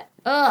was hot.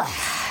 Ugh.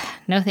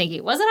 No, thank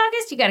you. Was it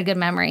August? You got a good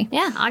memory.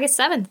 Yeah, August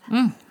 7th.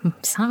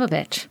 Son of a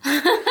bitch.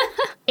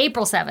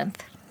 April 7th.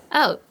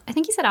 Oh, I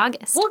think you said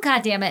August. Well,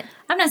 goddamn it.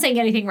 I'm not saying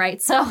anything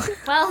right, so.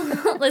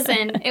 Well,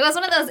 listen, it was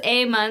one of those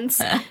A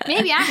months.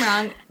 Maybe I'm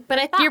wrong, but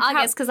I thought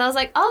August because I was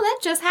like, oh, that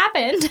just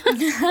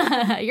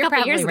happened. You're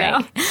probably years ago.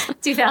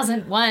 right.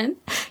 2001.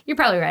 You're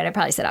probably right. I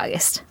probably said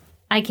August.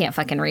 I can't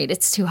fucking read.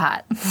 It's too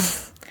hot.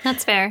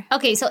 That's fair.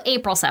 Okay, so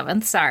April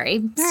 7th.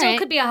 Sorry. Still right.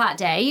 could be a hot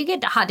day. You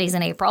get hot days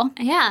in April,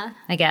 Yeah,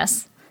 I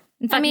guess.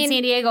 In fucking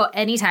San Diego,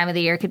 any time of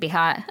the year could be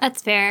hot.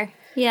 that's fair.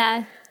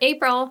 Yeah,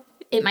 April.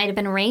 It might have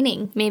been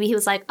raining. Maybe he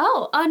was like,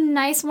 oh, a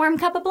nice warm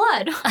cup of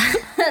blood.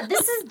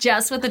 This is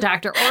just what the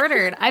doctor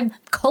ordered. I'm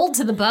cold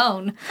to the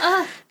bone.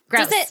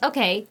 Gross. Does it?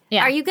 Okay.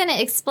 Yeah. Are you going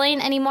to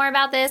explain any more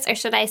about this, or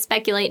should I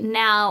speculate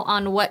now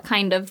on what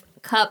kind of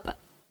cup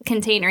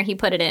container he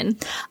put it in?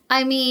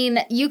 I mean,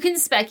 you can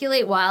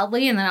speculate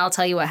wildly, and then I'll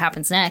tell you what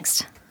happens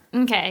next.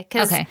 Okay,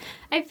 because Okay.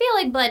 I feel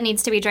like blood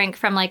needs to be drank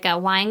from like a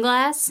wine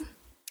glass.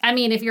 I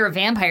mean, if you're a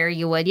vampire,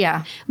 you would,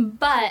 yeah.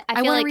 But I I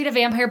feel want to like, read a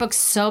vampire book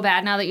so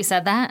bad now that you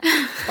said that.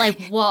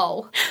 Like,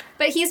 whoa.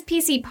 but he's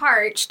PC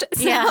parched,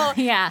 so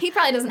Yeah. he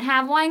probably doesn't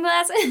have wine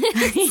glasses.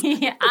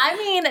 Yeah, I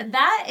mean,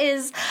 that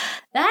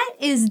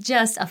is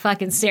just a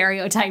fucking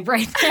stereotype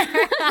right there.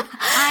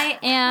 I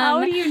am. How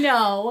do you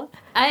know?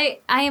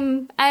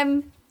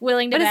 I'm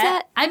willing to What is bet.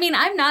 that? I mean,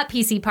 I'm not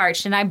PC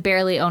parched, and I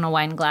barely own a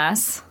wine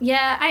glass.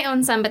 Yeah, I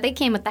own some, but they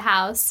came with the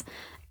house.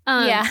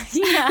 Yeah.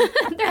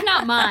 They're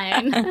not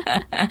mine.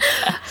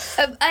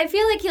 I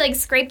feel like he like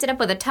scraped it up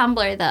with a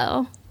tumbler,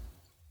 though.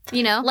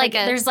 You know, Like,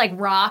 a, there's like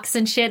rocks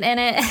and shit in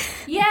it.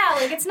 yeah,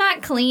 like it's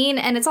not clean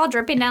and it's all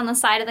dripping down the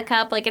side of the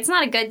cup. Like it's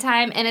not a good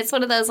time, and it's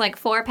one of those like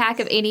 4-pack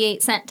of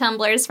 88-cent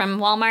tumblers from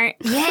Walmart.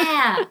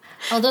 Yeah.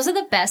 Oh, those are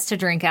the best to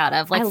drink out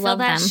of. Like, I fill love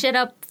that them. shit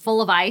up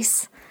full of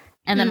ice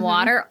and then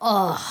water.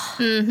 Oh.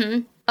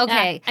 Mm-hmm.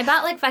 Okay. I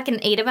bought like fucking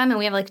 8 of them, and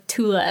we have like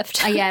 2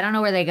 left. Yeah, I don't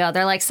know where they go.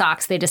 They're like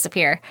socks. They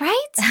disappear.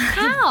 Right?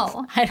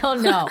 How? I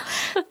don't know.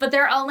 But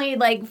they're only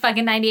like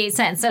fucking 98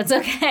 cents, so it's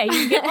okay. You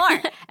can get more.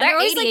 And They're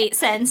always 88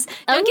 cents.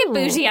 Don't Ooh. get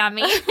bougie on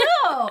me.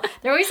 No.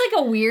 They're always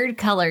like a weird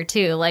color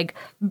too, like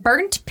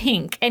burnt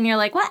pink. And you're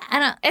like, what? I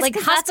don't It's like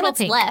 'cause that's hospital what's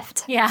pink.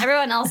 left. Yeah.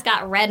 Everyone else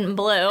got red and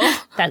blue.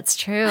 That's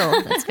true.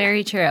 That's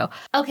very true.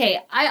 Okay,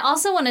 I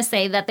also want to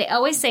say that they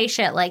always say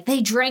shit like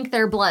they drank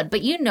their blood,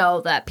 but you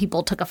know that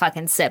people took a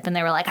fucking sip and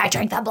they were like, I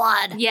drank that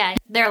blood. Yeah.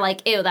 They're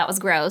like, ew, that was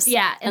gross.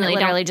 Yeah, and it they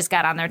literally don't. just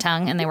got on their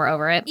tongue and they were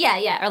over it.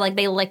 Yeah. Or like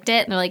they licked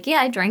it, and they're like, yeah,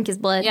 I drank his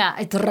blood. Yeah,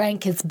 I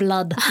drank his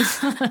blood.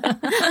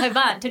 I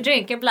want to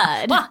drink your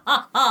blood.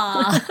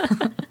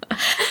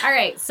 All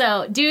right,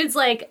 so dude's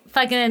like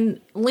fucking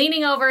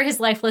leaning over his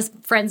lifeless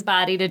friend's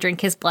body to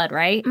drink his blood,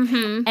 right?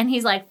 Mm-hmm. And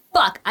he's like,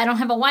 fuck, I don't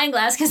have a wine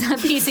glass because I'm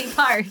PC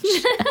parched.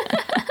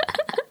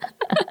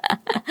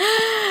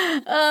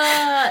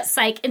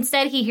 Psych.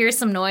 Instead, he hears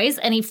some noise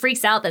and he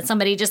freaks out that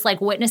somebody just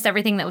like witnessed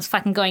everything that was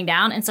fucking going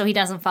down, and so he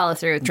doesn't follow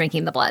through with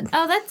drinking the blood.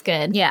 Oh, that's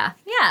good. Yeah.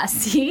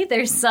 See,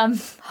 there's some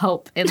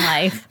hope in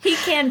life. He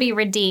can be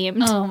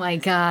redeemed. Oh my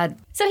God.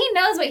 So he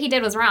knows what he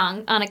did was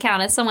wrong on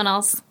account of someone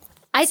else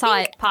saw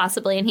it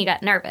possibly, and he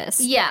got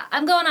nervous. Yeah,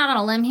 I'm going out on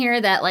a limb here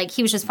that, like,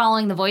 he was just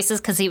following the voices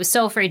because he was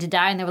so afraid to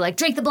die, and they were like,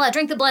 drink the blood,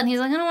 and he's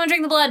like, I don't want to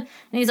drink the blood, and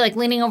he's, like,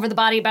 leaning over the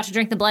body about to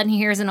drink the blood, and he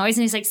hears a noise,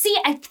 and he's like, see,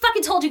 I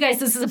fucking told you guys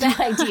this is a bad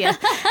idea,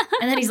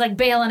 and then he's, like,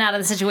 bailing out of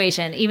the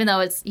situation, even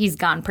though he's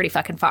gone pretty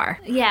fucking far.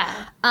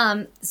 Yeah.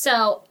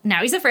 So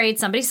now he's afraid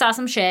somebody saw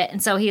some shit,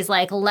 and so he's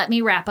like, let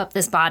me wrap up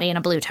this body in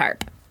a blue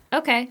tarp.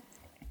 Okay.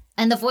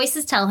 And the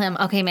voices tell him,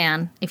 okay,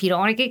 man, if you don't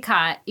want to get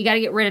caught, you got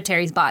to get rid of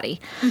Terry's body.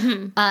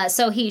 Mm-hmm.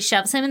 So he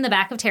shoves him in the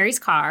back of Terry's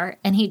car,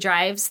 and he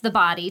drives the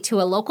body to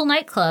a local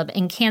nightclub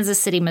in Kansas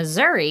City,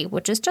 Missouri,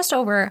 which is just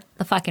over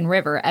the fucking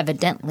river,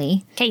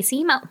 evidently.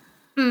 KC-Mo.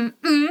 And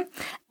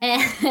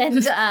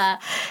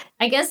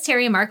I guess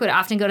Terry and Mark would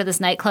often go to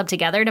this nightclub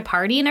together to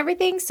party and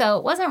everything, so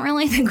it wasn't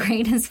really the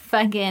greatest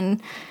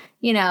fucking,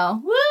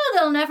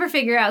 they'll never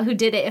figure out who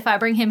did it if I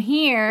bring him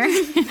here.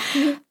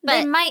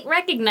 They might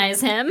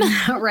recognize him.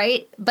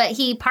 Right? But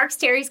he parks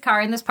Terry's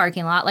car in this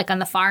parking lot, like on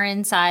the far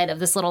inside of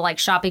this little like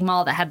shopping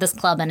mall that had this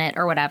club in it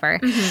or whatever.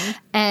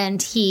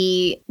 And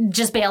he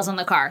just bails on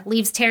the car,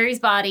 leaves Terry's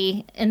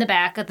body in the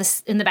back of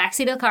in the back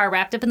seat of the car,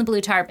 wrapped up in the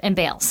blue tarp, and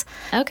bails.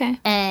 Okay.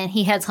 And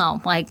he heads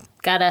home, like,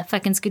 gotta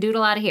fucking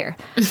skedoodle out of here.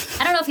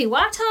 I don't know if he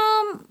walked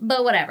home,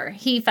 but whatever.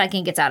 He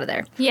fucking gets out of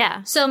there.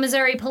 Yeah. So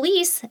Missouri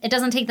police, it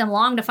doesn't take them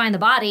long to find the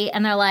body,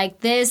 and they're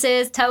like, this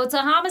is totes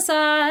a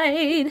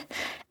homicide.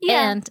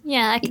 Yeah. And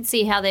I could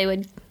see how they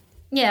would.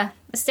 yeah,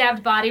 a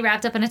stabbed body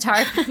wrapped up in a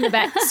tarp in the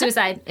back.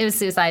 Suicide. It was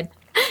suicide.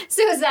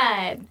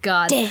 Suicide.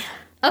 God. Damn.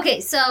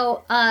 Okay,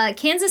 so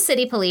Kansas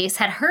City police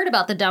had heard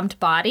about the dumped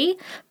body,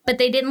 but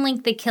they didn't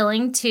link the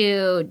killing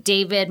to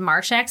David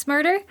Marshak's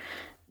murder,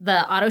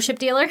 the auto ship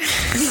dealer.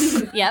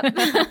 Yep.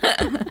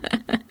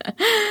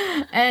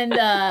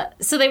 And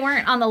so they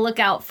weren't on the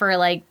lookout for,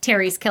 like,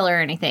 Terry's killer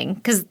or anything,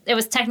 because it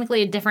was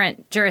technically a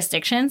different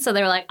jurisdiction. So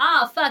they were like,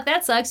 oh, fuck,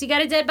 that sucks. You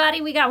got a dead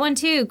body? We got one,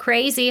 too.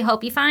 Crazy.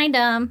 Hope you find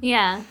him.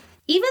 Yeah.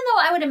 Even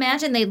though I would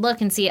imagine they'd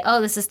look and see,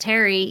 oh, this is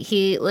Terry.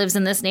 He lives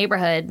in this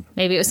neighborhood.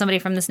 Maybe it was somebody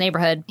from this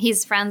neighborhood.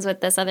 He's friends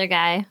with this other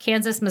guy.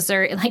 Kansas,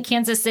 Missouri, like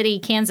Kansas City,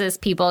 Kansas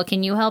people,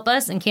 can you help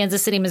us? And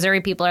Kansas City, Missouri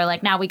people are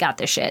like, nah, we got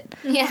this shit.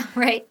 Yeah,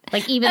 right.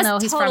 Like, even though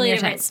he's totally from your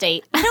different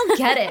state. I don't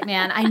get it,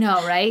 man. I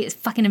know, right? It's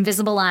fucking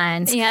invisible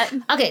lines. Yeah.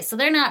 Okay, so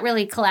they're not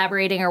really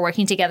collaborating or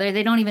working together.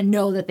 They don't even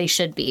know that they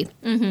should be.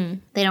 Mm-hmm.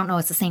 They don't know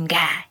it's the same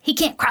guy. He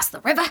can't cross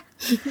the river.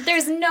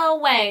 There's no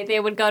way they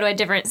would go to a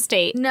different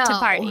state to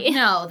party.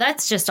 No,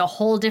 that's just a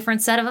whole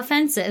different set of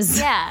offenses.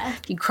 Yeah.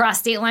 You cross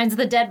state lines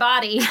with a dead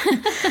body.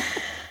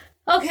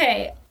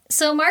 Okay,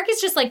 so Mark is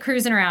just like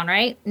cruising around,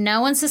 right? No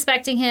one's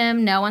suspecting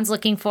him. No one's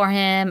looking for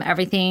him.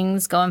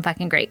 Everything's going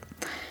fucking great.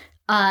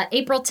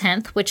 April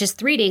 10th, which is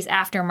 3 days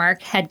after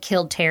Mark had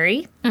killed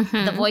Terry,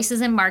 the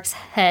voices in Mark's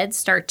head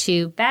start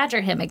to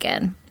badger him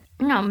again.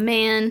 Oh,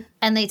 man.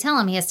 And they tell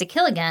him he has to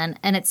kill again,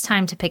 and it's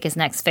time to pick his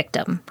next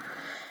victim.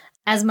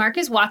 As Mark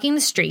is walking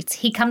the streets,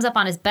 he comes up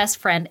on his best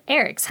friend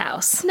Eric's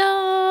house.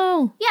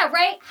 No. Yeah,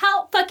 right?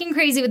 How fucking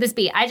crazy would this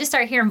be? I just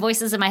start hearing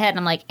voices in my head, and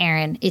I'm like,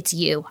 Aaron, it's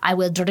you. I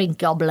will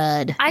drink your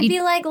blood. I'd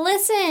be like,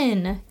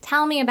 listen,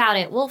 tell me about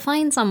it. We'll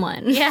find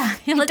someone. Yeah.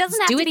 It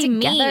doesn't have to be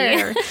me.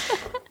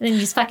 And then you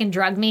just fucking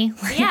drug me.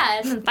 Yeah,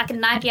 and then fucking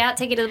knock you out,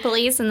 take you to the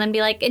police, and then be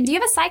like, do you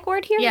have a psych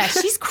ward here? Yeah,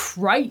 she's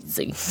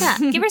crazy. Yeah,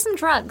 give her some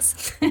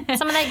drugs.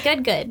 Some of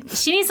that good.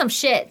 She needs some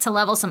shit to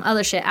level some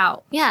other shit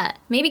out. Yeah,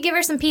 maybe give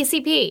her some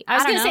PCP. I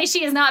was going to say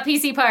she is not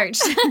PC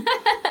parched.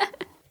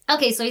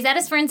 Okay, so he's at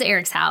his friend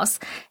Eric's house,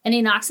 and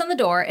he knocks on the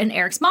door, and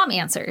Eric's mom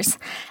answers.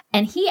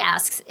 And he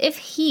asks if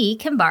he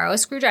can borrow a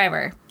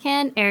screwdriver.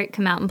 Can Eric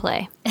come out and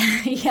play?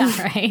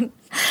 Yeah, right?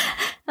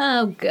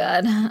 Oh,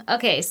 God.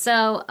 Okay,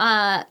 so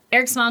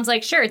Eric's mom's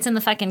like, sure, it's in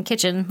the fucking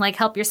kitchen. Like,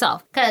 help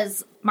yourself.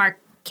 Because Mark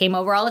came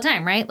over all the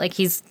time, right? Like,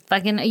 he's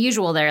fucking a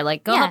usual there.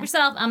 Like, go help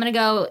yourself. I'm going to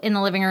go in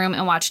the living room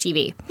and watch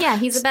TV. Yeah,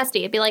 he's a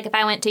bestie. It'd be like if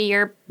I went to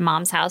your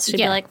mom's house, she'd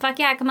be like, fuck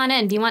yeah, come on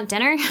in. Do you want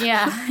dinner?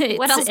 Yeah.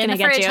 What else can I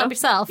get you? Help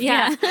yourself.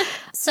 Yeah.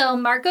 So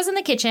Mark goes in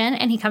the kitchen,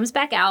 and he comes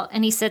back out,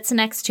 and he sits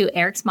next to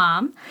Eric's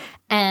mom,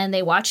 and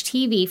they watch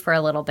TV for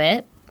a little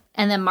bit.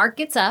 And then Mark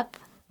gets up,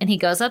 and he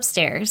goes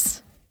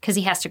upstairs because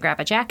he has to grab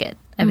a jacket,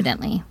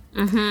 evidently.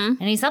 Mm-hmm.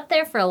 And he's up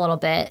there for a little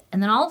bit,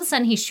 and then all of a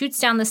sudden he shoots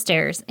down the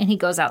stairs, and he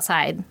goes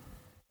outside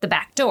the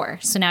back door.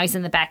 So now he's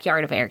in the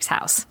backyard of Eric's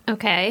house.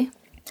 Okay.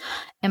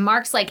 And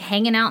Mark's like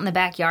hanging out in the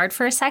backyard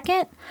for a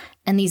second,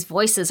 and these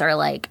voices are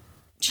like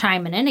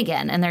chiming in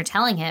again, and they're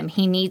telling him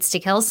he needs to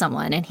kill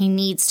someone, and he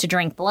needs to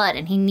drink blood,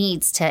 and he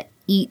needs to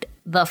eat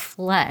the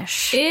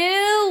flesh.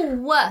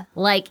 Ew.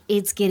 Like,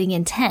 it's getting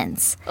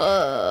intense.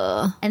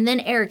 And then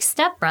Eric's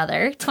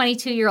stepbrother,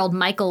 22-year-old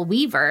Michael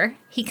Weaver,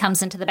 he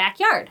comes into the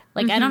backyard.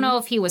 Like, I don't know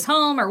if he was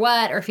home or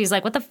what, or if he's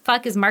like, what the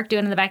fuck is Mark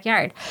doing in the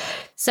backyard?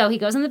 So he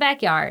goes in the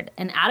backyard,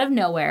 and out of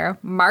nowhere,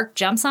 Mark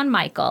jumps on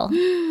Michael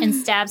and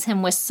stabs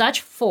him with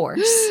such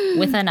force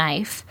with a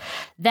knife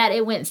that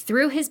it went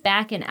through his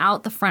back and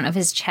out the front of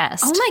his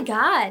chest. Oh, my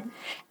God.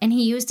 And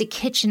he used a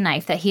kitchen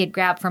knife that he had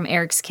grabbed from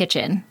Eric's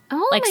kitchen.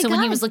 Oh, like, my so when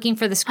he God. was looking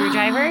for the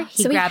screwdriver,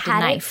 he grabbed a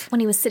knife. When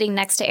he was sitting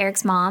next to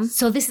Eric's mom.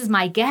 So this is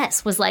my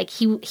guess, was like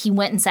he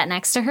went and sat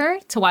next to her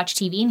to watch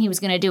TV, and he was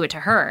going to do it to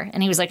her.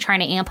 And he was like trying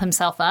to amp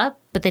himself up,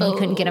 but then he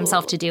couldn't get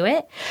himself to do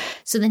it.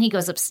 So then he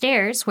goes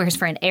upstairs where his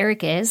friend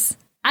Eric is.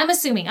 I'm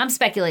assuming, I'm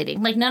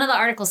speculating. Like, none of the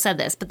articles said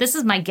this, but this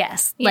is my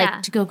guess. Yeah.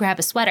 Like, to go grab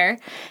a sweater.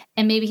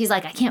 And maybe he's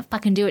like, I can't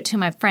fucking do it to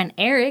my friend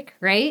Eric,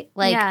 right?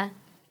 Like, yeah.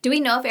 Do we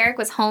know if Eric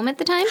was home at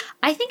the time?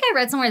 I think I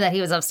read somewhere that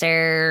he was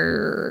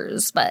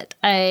upstairs, but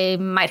I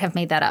might have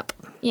made that up.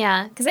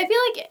 Yeah, because I feel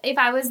like if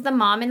I was the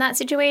mom in that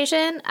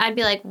situation, I'd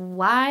be like,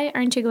 why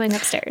aren't you going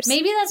upstairs?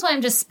 Maybe that's why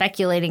I'm just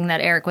speculating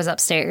that Eric was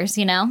upstairs,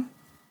 you know?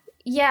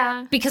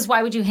 Yeah. Because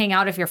why would you hang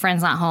out if your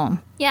friend's not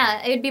home?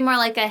 Yeah, it would be more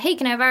like a, hey,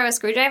 can I borrow a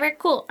screwdriver?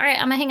 Cool. All right,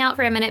 I'm going to hang out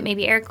for a minute.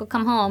 Maybe Eric will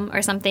come home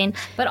or something.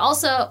 But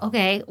also,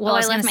 okay, well,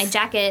 I left my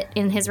jacket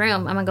in his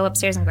room. I'm going to go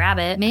upstairs and grab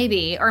it.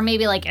 Maybe. Or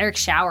maybe like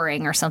Eric's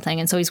showering or something,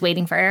 and so he's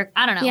waiting for Eric.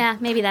 I don't know. Yeah,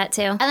 maybe that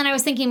too. And then I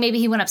was thinking maybe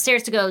he went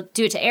upstairs to go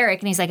do it to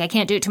Eric, and he's like, I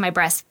can't do it to my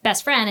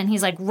best friend. And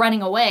he's like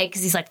running away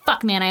because he's like,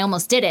 fuck, man, I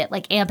almost did it.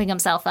 Like amping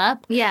himself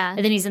up. Yeah.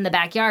 And then he's in the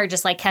backyard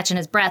just like catching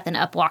his breath, and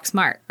up walks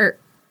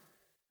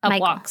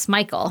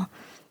Michael.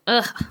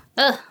 Ugh.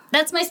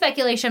 That's my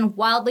speculation,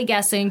 wildly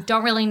guessing,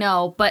 don't really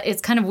know, but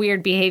it's kind of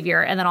weird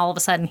behavior. And then all of a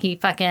sudden he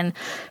fucking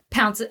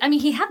pounces. I mean,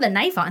 he had the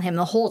knife on him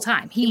the whole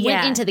time. He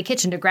went into the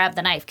kitchen to grab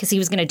the knife because he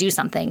was going to do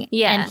something.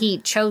 Yeah. And he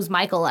chose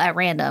Michael at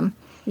random.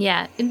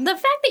 Yeah. The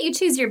fact that you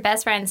choose your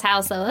best friend's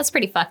house, though, that's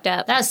pretty fucked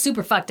up. That was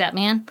super fucked up,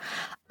 man.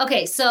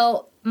 Okay,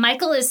 so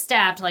Michael is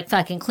stabbed like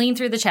fucking clean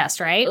through the chest,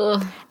 right?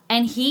 Ugh.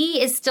 And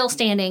he is still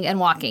standing and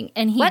walking.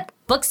 And he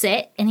books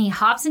it, and he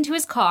hops into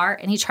his car,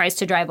 and he tries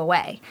to drive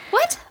away.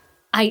 What?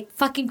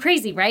 Fucking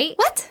crazy, right?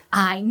 What?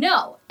 I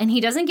know. And he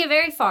doesn't get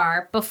very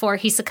far before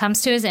he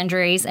succumbs to his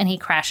injuries and he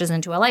crashes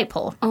into a light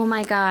pole. Oh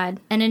my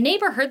God. And a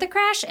neighbor heard the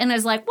crash and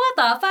is like, what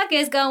the fuck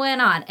is going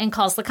on? And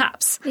calls the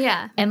cops.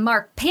 Yeah. And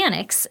Mark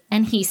panics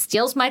and he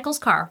steals Michael's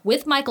car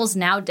with Michael's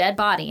now dead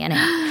body in it.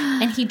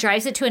 And he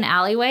drives it to an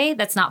alleyway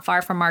that's not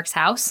far from Mark's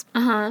house.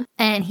 Uh-huh.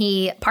 And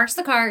he parks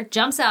the car,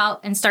 jumps out,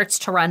 and starts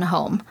to run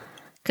home.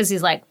 Because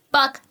he's like,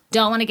 fuck.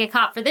 Don't want to get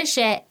caught for this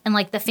shit. And,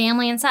 like, the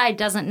family inside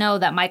doesn't know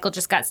that Michael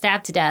just got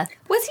stabbed to death.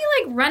 Was he,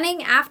 like,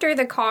 running after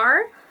the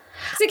car?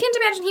 Because I can't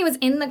imagine he was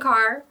in the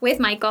car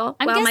with Michael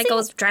while Michael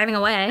was driving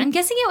away. I'm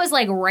guessing it was,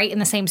 like, right in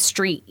the same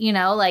street, you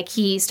know? Like,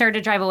 he started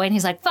to drive away, and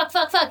he's like, fuck,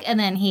 fuck, fuck. And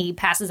then he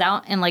passes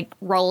out and, like,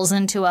 rolls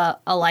into a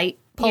light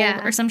pole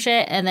or some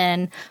shit. And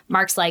then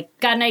Mark's like,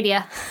 got an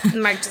idea.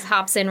 Mark just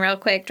hops in real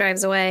quick,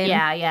 drives away.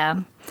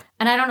 Yeah.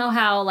 And I don't know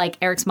how, like,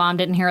 Eric's mom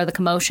didn't hear the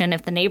commotion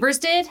if the neighbors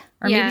did.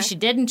 Or maybe she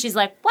did, and she's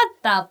like, what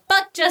the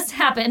fuck just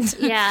happened?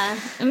 Yeah.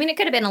 I mean, it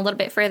could have been a little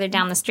bit further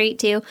down the street,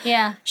 too.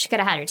 Yeah. She could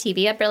have had her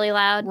TV up really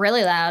loud.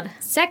 Really loud.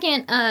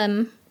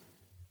 Second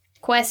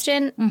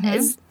question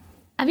is,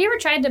 have you ever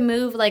tried to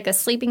move, like, a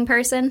sleeping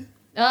person?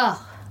 Ugh.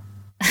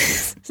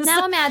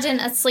 Now imagine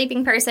a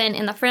sleeping person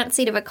in the front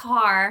seat of a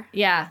car.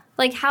 Yeah.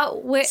 Like,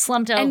 how...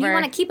 Slumped over. And you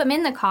want to keep them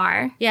in the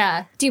car.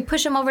 Yeah. Do you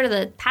push them over to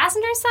the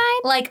passenger side?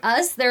 Like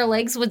us, their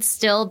legs would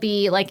still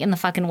be, like, in the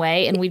fucking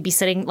way, and we'd be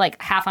sitting, like,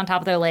 half on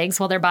top of their legs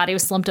while their body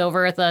was slumped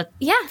over at the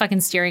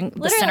fucking steering,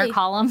 the center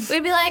column.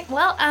 We'd be like,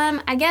 well,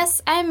 I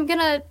guess I'm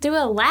gonna do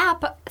a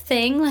lap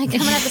thing. Like, I'm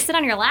gonna have to sit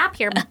on your lap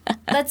here.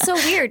 That's so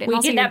weird. We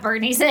get that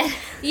Bernie said.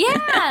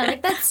 Yeah,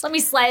 like that's... Let me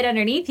slide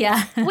underneath you.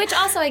 Which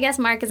also, I guess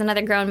Mark is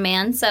another grown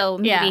man, so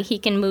maybe he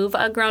can move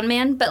a grown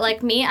man. But,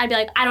 like, me, I'd be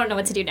like, I don't know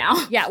what to do now.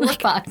 Yeah, we're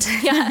fucked.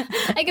 Yeah,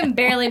 I can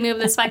barely move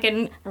this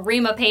fucking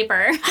ream of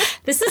paper.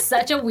 This is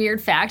such a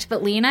weird fact,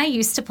 but Lee and I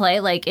used to play,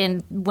 like,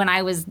 when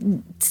I was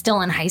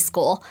still in high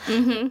school.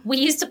 Mm-hmm. We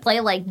used to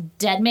play, like,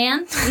 Dead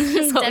Man.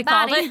 Is what we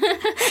called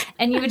it.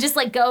 And you would just,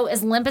 like, go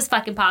as limp as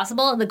fucking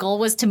possible. And the goal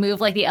was to move,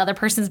 like, the other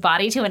person's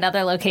body to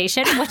another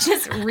location, which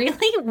is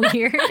really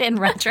weird in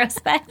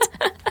retrospect.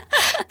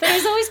 But it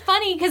was always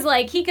funny because,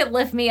 like, he could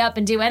lift me up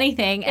and do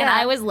anything. And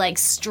I was, like,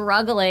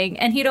 struggling.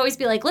 And he'd always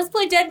be like, let's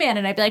play Dead Man.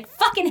 And I'd be like,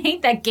 fucking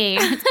hate that game.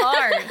 It's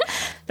hard.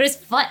 But it's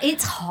fun.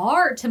 It's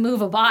hard to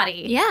move a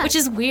body. Yeah. Which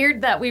is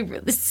weird that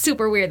it's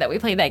super weird that we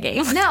played that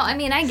game. No, I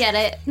mean, I get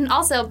it. And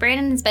also,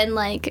 Brandon has been,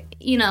 like,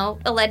 you know,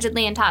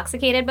 allegedly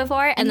intoxicated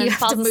before and then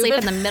falls asleep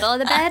in the middle of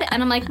the bed.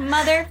 And I'm like,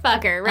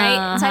 motherfucker, right?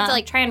 Uh-huh. So I have to,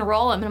 like, try and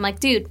roll him. And I'm like,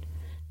 dude,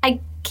 I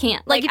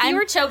can't. Like if you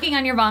were choking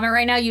on your vomit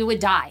right now, you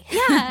would die. Yeah.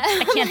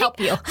 I can't help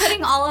you.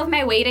 Putting all of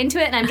my weight into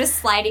it and I'm just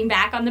sliding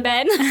back on the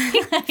bed.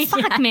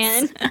 Fuck,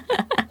 man.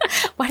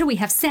 Why do we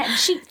have satin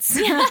sheets?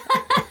 Even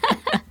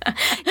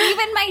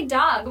my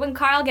dog, when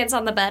Carl gets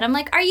on the bed, I'm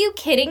like, are you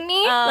kidding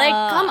me?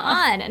 Like, come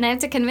on. And I have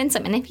to convince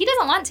him. And if he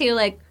doesn't want to,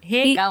 like, he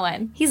ain't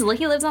going. He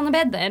lives on the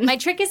bed then. My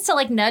trick is to,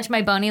 like, nudge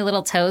my bony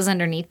little toes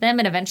underneath them,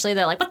 and eventually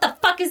they're like, what the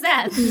fuck is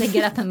that? And they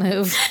get up and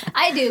move.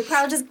 I do.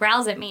 Carl just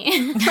growls at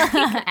me.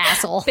 Like,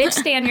 asshole. Bitch,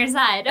 stay on your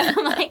side.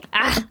 I'm like,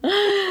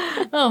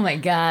 ah. Oh, my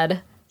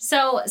God.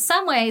 So,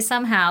 some way,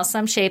 somehow,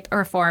 some shape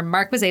or form,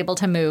 Mark was able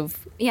to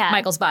move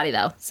Michael's body,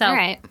 though.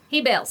 So,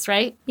 he bails,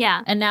 right?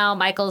 Yeah. And now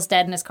Michael's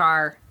dead in his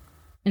car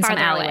in some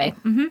alleyway.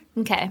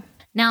 Mm-hmm. Okay.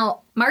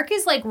 Now, Mark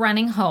is, like,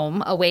 running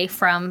home away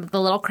from the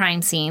little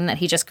crime scene that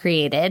he just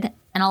created.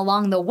 And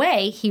along the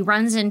way, he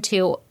runs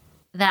into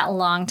that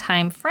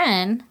longtime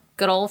friend,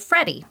 good old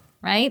Freddie,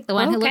 right? The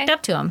one who looked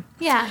up to him.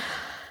 Yeah.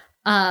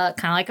 Kind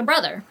of like a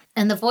brother.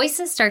 And the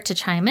voices start to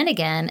chime in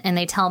again, and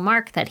they tell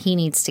Mark that he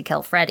needs to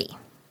kill Freddie.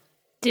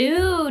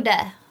 Dude.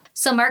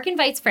 So Mark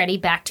invites Freddie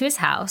back to his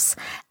house,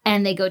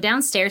 and they go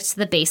downstairs to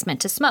the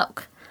basement to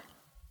smoke.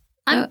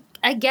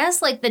 I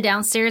guess, like, the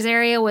downstairs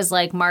area was,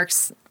 like,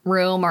 Mark's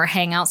room or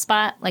hangout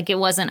spot. Like, it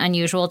wasn't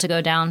unusual to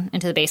go down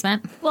into the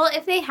basement. Well,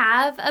 if they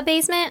have a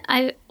basement,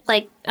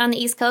 on the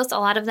East Coast, a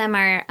lot of them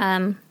are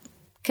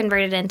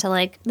converted into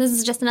like, this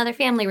is just another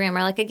family room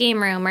or like a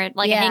game room or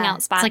like a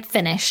hangout spot. It's like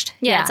finished.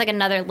 yeah, it's like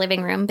another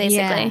living room,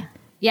 basically.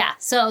 Yeah.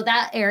 So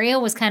that area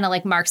was kind of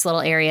like Mark's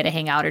little area to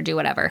hang out or do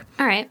whatever.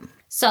 All right.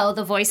 So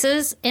the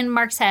voices in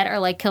Mark's head are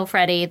like, kill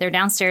Freddy. They're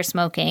downstairs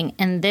smoking.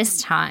 And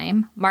this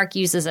time, Mark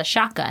uses a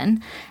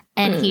shotgun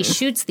and he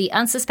shoots the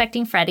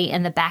unsuspecting Freddy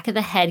in the back of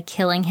the head,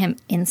 killing him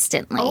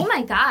instantly. Oh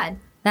my God.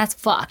 That's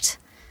fucked.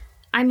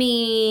 I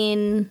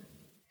mean,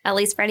 at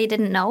least Freddy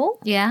didn't know.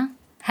 Yeah.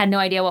 Had no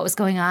idea what was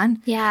going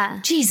on. Yeah.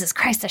 Jesus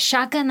Christ, a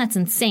shotgun? That's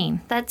insane.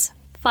 That's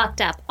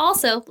fucked up.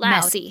 Also, loud.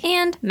 Messy.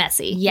 And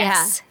messy.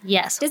 Yes.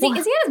 Yes. Is he at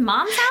his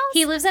mom's house?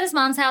 He lives at his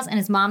mom's house, and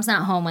his mom's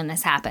not home when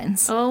this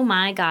happens. Oh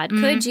my God.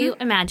 Could you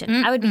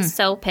imagine? I would be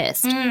so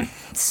pissed.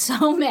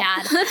 So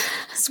mad.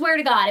 Swear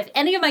to God, if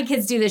any of my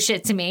kids do this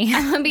shit to me,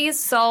 I would be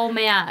so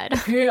mad.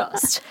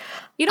 pissed.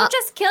 You don't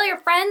just kill your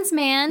friends,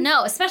 man.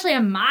 No, especially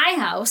in my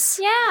house.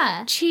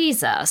 Yeah.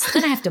 Jesus.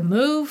 Then I have to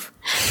move.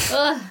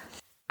 Ugh.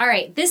 All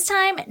right, this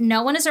time,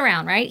 no one is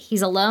around, right?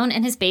 He's alone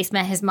in his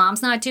basement. His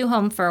mom's not due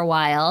home for a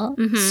while.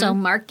 So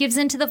Mark gives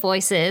in to the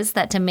voices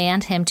that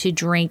demand him to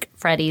drink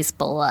Freddy's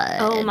blood.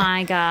 Oh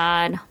my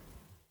God.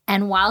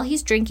 And while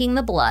he's drinking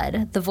the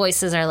blood, the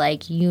voices are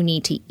like, you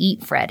need to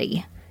eat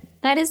Freddy.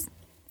 That is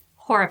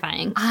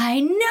horrifying. I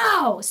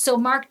know! So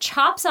Mark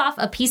chops off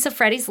a piece of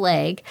Freddy's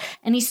leg,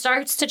 and he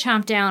starts to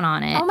chomp down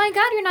on it. Oh my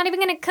God, you're not even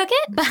going to cook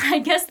it? But I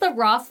guess the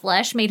raw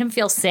flesh made him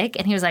feel sick,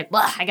 and he was like,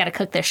 well, I gotta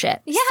cook this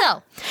shit. Yeah.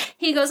 So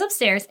he goes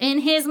upstairs in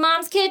his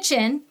mom's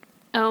kitchen,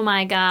 Oh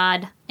my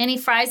God. and he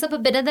fries up a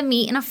bit of the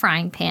meat in a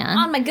frying pan.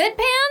 On my good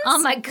pans?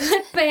 On my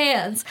good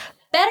pans.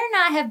 Better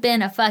not have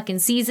been a fucking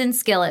seasoned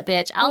skillet,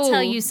 bitch. I'll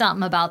tell Ooh. you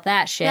something about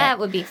that shit. That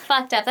would be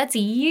fucked up. That's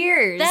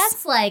years.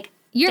 That's like,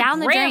 your Down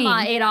the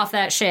grandma drain. ate off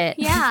that shit.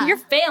 Yeah. Your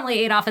family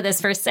ate off of this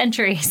for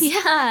centuries.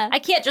 Yeah. I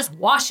can't just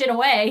wash it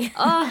away.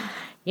 Oh.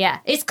 Yeah,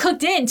 it's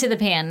cooked into the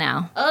pan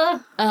now.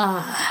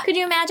 Could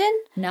you imagine?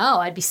 No,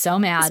 I'd be so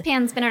mad. This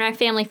pan's been in our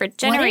family for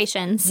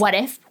generations. What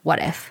if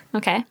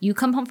Okay. you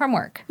come home from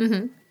work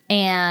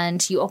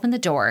and you open the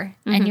door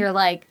and you're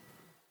like,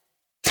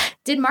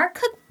 did Mark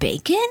cook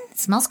bacon? It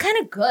smells kind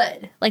of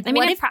good. Like, I mean,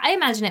 what if, I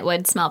imagine it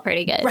would smell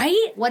pretty good.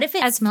 right? What if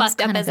it As smells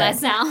fucked up kinda as that good?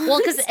 sounds. Well,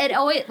 because it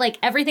always, like,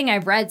 everything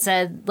I've read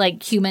said,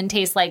 like, human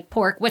tastes like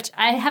pork, which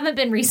I haven't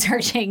been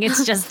researching.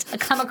 It's just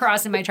come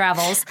across in my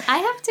travels. I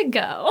have to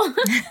go.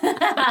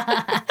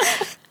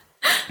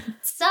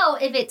 So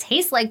if it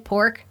tastes like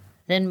pork,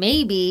 then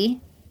maybe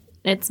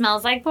It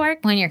smells like pork.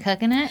 when you're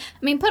cooking it.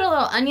 I mean, put a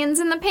little onions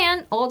in the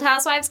pan. Old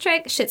housewives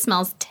trick. Shit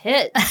smells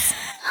tits.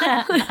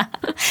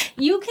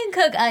 You can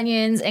cook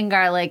onions and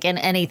garlic and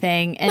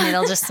anything, and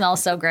it'll just smell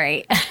so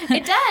great.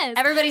 It does.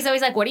 Everybody's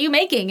always like, what are you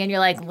making? And you're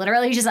like,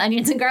 literally just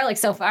onions and garlic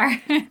so far.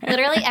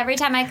 Literally every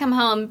time I come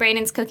home,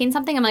 Brandon's cooking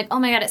something. I'm like, oh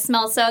my God, it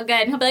smells so good.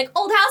 And he'll be like,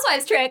 old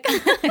housewives trick.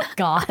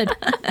 God.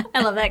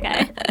 I love that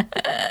guy.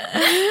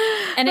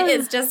 And it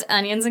is just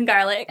onions and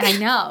garlic. I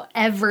know.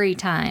 Every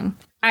time.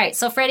 All right,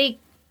 so Freddy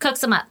cooks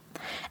them up.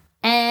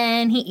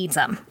 And he eats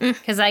them.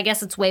 Because I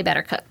guess it's way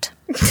better cooked.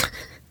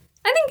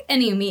 I think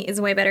any meat is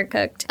way better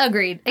cooked.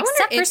 Agreed. I wonder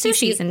Except for if he sushi.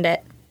 seasoned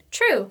it.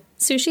 True.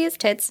 Sushi is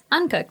tits,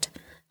 uncooked.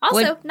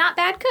 Also, not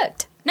bad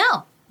cooked.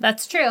 No,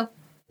 that's true.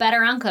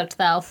 Better uncooked,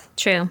 though.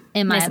 True.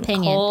 In my Nice and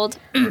opinion. Cold.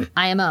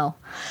 IMO. All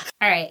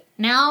right.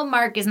 Now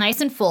Mark is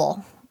nice and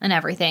full and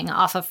everything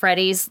off of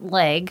Freddy's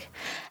leg.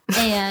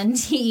 And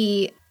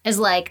he is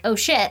like, oh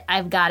shit,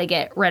 I've got to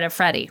get rid of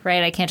Freddy,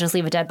 right? I can't just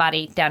leave a dead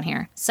body down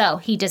here. So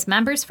he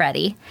dismembers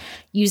Freddy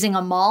using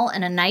a maul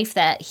and a knife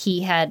that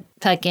he had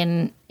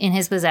fucking in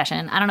his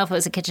possession. I don't know if it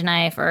was a kitchen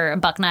knife or a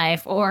buck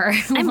knife or...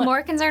 I'm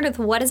more concerned with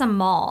what is a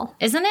maul.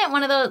 Isn't it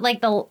one of the, like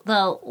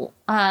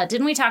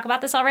didn't we talk about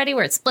this already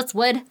where it splits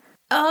wood?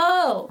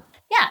 Oh.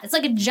 Yeah, it's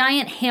like a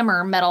giant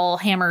metal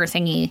hammer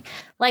thingy,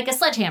 like a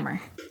sledgehammer.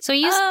 So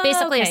he used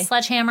basically a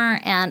sledgehammer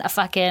and a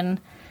fucking,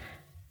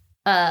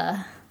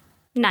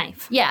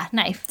 Knife.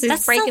 knife. So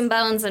he's breaking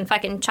bones and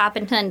fucking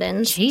chopping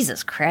tendons.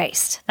 Jesus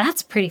Christ.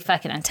 That's pretty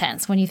fucking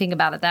intense when you think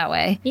about it that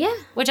way. Yeah.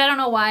 Which I don't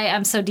know why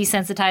I'm so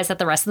desensitized that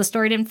the rest of the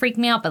story didn't freak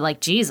me out, but like,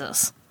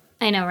 Jesus.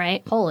 I know,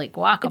 right? Holy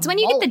guacamole. It's when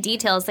you get the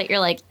details that you're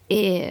like,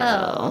 ew.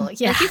 Oh,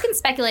 yeah. Like, you can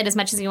speculate as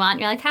much as you want.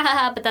 You're like, ha ha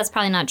ha, but that's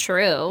probably not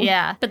true.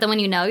 Yeah. But then when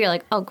you know, you're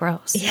like, oh,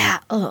 gross. Yeah.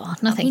 Oh,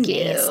 no thank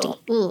you. nasty.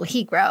 Ooh,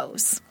 he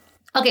gross.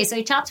 Okay, so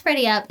he chops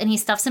Freddy up and he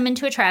stuffs him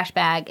into a trash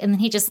bag and then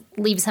he just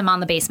leaves him on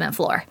the basement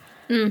floor.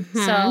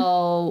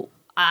 So,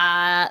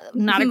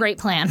 not a great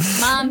plan.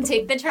 Mom,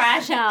 take the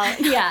trash out.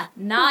 Yeah,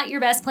 not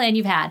your best plan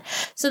you've had.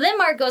 So then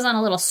Mark goes on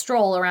a little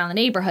stroll around the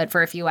neighborhood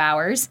for a few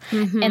hours,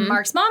 and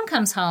Mark's mom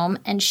comes home,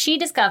 and she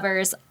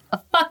discovers a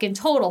fucking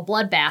total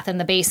bloodbath in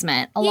the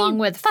basement, along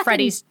with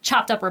Freddy's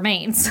chopped up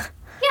remains.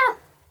 Yeah.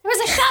 There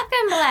was a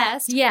shotgun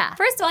blast. Yeah.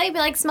 First of all, you'd be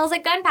like, smells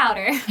like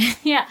gunpowder.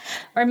 Yeah.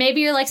 Or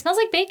maybe you're like, smells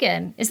like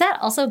bacon. Is that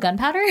also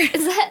gunpowder?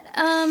 Is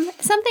that,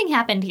 something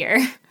happened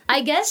here. I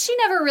guess she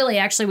never really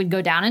actually would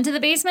go down into the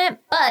basement,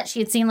 but she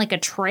had seen like a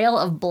trail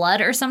of blood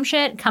or some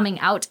shit coming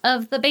out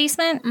of the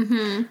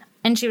basement.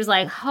 And she was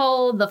like,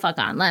 hold the fuck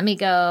on. Let me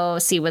go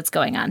see what's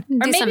going on.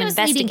 Do some it was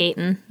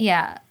investigating.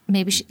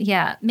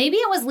 Maybe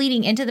it was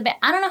leading into the bed.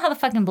 I don't know how the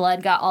fucking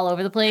blood got all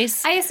over the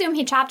place. I assume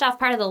he chopped off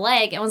part of the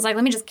leg and was like,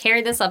 let me just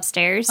carry this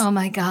upstairs. Oh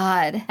my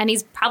God. And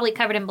he's probably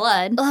covered in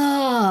blood.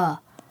 Ugh.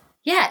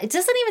 Yeah, it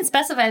doesn't even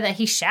specify that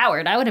he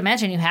showered. I would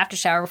imagine you have to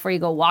shower before you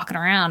go walking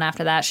around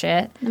after that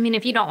shit. I mean,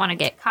 if you don't want to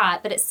get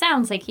caught, but it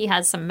sounds like he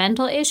has some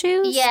mental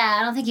issues. Yeah,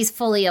 I don't think he's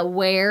fully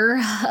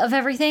aware of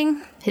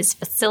everything. His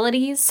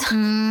facilities.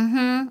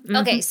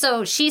 Okay,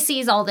 so she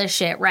sees all this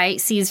shit,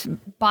 right? Sees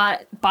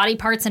body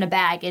parts in a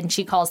bag, and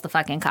she calls the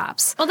fucking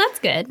cops. Well, that's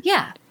good.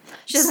 Yeah.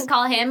 She doesn't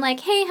call him like,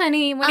 hey,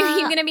 honey, when are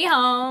you going to be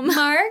home?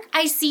 Mark,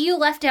 I see you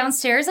left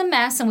downstairs a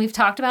mess, and we've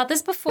talked about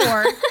this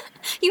before.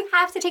 You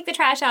have to take the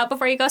trash out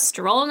before you go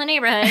stroll in the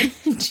neighborhood.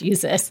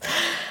 Jesus.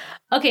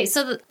 Okay,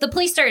 so the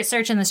police started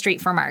searching the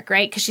street for Mark,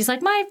 right? Because she's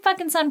like, my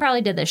fucking son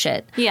probably did this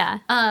shit. Yeah.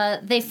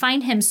 They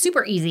find him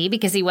super easy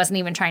because he wasn't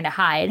even trying to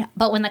hide.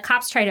 But when the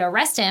cops try to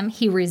arrest him,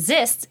 he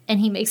resists, and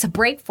he makes a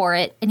break for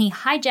it, and he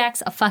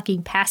hijacks a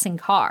fucking passing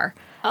car.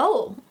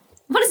 Oh.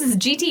 What is this,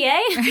 GTA?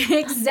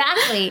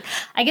 Exactly.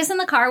 I guess in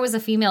the car was a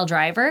female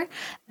driver,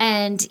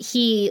 and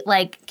he,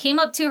 like, came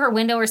up to her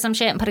window or some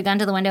shit and put a gun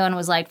to the window and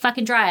was like,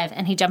 fucking drive.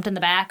 And he jumped in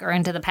the back or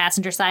into the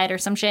passenger side or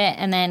some shit,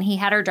 and then he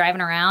had her driving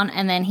around,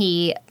 and then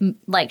he,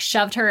 like,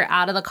 shoved her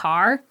out of the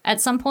car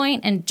at some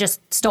point and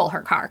just stole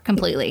her car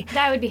completely.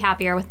 I would be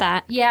happier with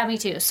that. Yeah, me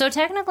too. So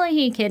technically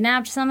he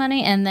kidnapped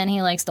somebody, and then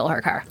he, like, stole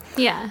her car.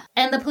 Yeah.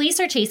 And the police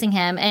are chasing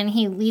him, and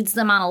he leads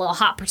them on a little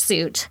hot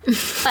pursuit.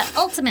 But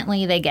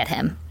ultimately they get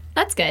him.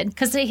 That's good.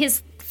 Because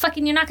his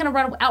fucking, you're not going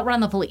to outrun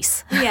the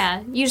police.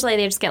 Yeah. Usually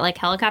they just get like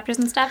helicopters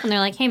and stuff, and they're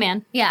like, hey,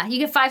 man. Yeah, you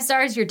get 5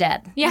 stars, you're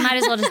dead. Yeah. You might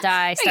as well just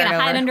die. You're going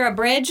to hide under a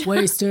bridge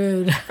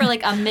Wasted. for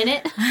like a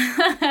minute.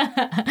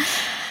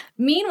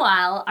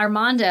 Meanwhile,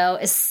 Armando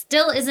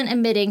still isn't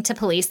admitting to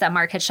police that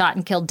Mark had shot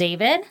and killed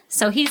David.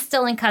 So he's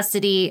still in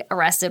custody,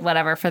 arrested,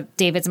 whatever, for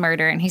David's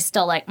murder. And he's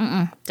still like,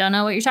 don't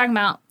know what you're talking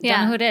about. Yeah.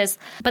 Don't know who it is.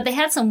 But they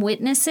had some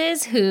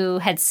witnesses who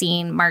had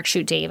seen Mark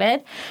shoot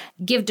David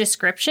give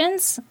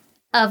descriptions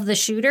of the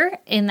shooter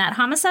in that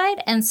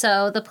homicide. And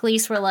so the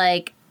police were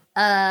like,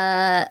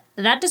 that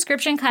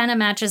description kind of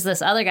matches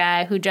this other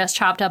guy who just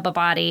chopped up a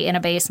body in a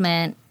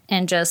basement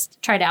and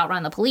just tried to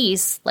outrun the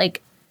police.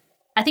 Like,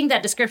 I think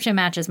that description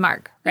matches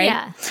Mark,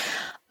 right?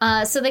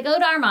 Yeah. So they go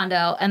to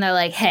Armando and they're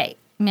like, hey,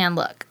 man,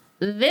 look,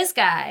 this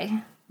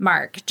guy,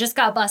 Mark, just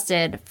got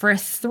busted for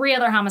 3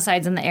 other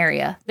homicides in the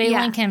area. They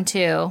link him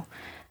to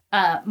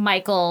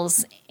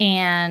Michael's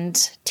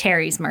and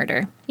Terry's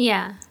murder.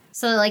 Yeah.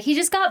 So, like, he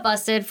just got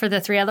busted for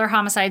the 3 other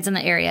homicides in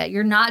the area.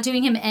 You're not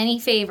doing him any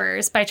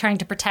favors by trying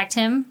to protect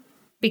him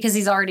because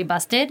he's already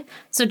busted.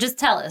 So just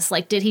tell us,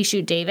 like, did he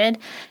shoot David?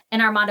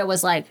 And Armando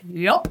was like,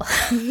 yup.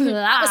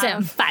 That was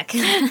him. Fuck.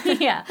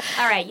 Yeah.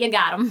 All right, you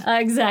got him.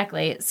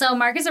 Exactly. So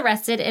Mark is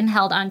arrested and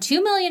held on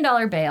 $2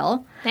 million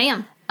bail.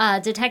 Damn.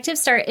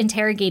 Detectives start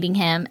interrogating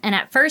him, and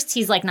at first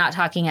he's like not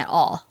talking at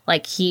all.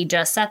 Like, he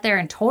just sat there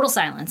in total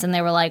silence, and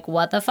they were like,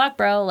 what the fuck,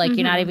 bro? Like,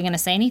 you're not even going to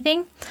say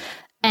anything?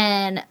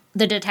 And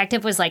the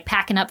detective was like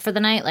packing up for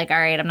the night, like, all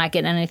right, I'm not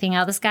getting anything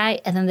out of this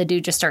guy. And then the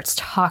dude just starts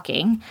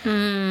talking.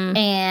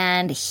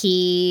 And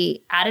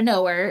he, out of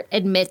nowhere,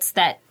 admits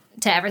that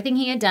to everything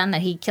he had done,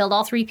 that he killed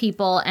all 3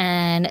 people,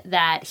 and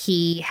that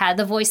he had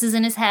the voices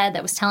in his head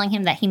that was telling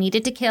him that he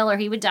needed to kill or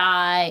he would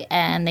die.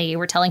 And they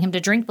were telling him to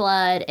drink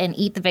blood and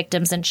eat the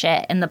victims and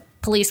shit. And the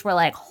police were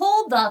like,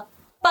 hold the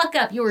fuck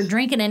up. You were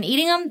drinking and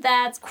eating them?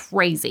 That's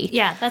crazy.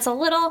 Yeah, that's a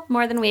little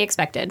more than we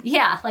expected.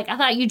 Yeah, like, I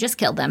thought you just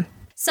killed them.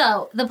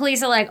 So the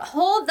police are like,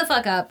 hold the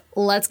fuck up.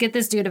 Let's get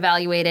this dude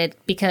evaluated,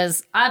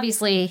 because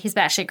obviously he's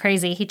batshit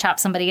crazy. He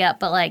chopped somebody up,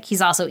 but like, he's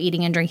also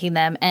eating and drinking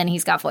them, and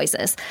he's got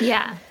voices.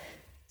 Yeah.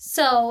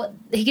 So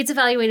he gets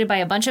evaluated by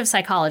a bunch of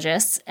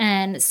psychologists,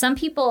 and some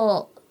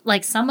people,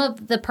 like some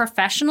of the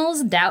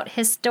professionals, doubt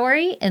his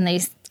story, and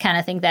they kind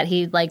of think that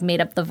he like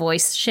made up the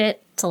voice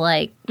shit to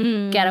like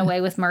get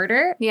away with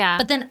murder. Yeah.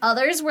 But then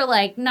others were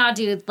like, nah,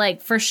 dude,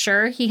 like for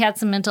sure he had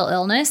some mental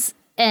illness.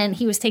 And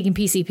he was taking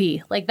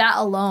PCP. Like, that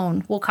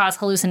alone will cause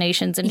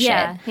hallucinations and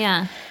shit.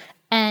 Yeah.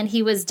 And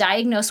he was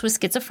diagnosed with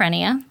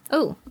schizophrenia.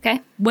 Oh,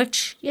 okay.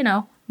 Which, you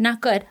know, not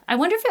good. I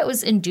wonder if it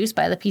was induced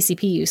by the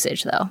PCP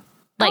usage, though.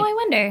 Like, I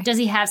wonder. Does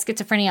he have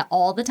schizophrenia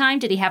all the time?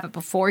 Did he have it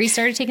before he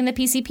started taking the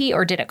PCP,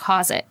 or did it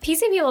cause it?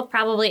 PCP will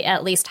probably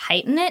at least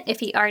heighten it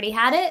if he already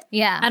had it.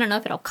 Yeah. I don't know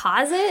if it'll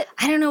cause it.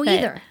 I don't know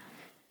either.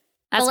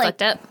 That's like,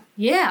 fucked up.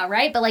 Yeah,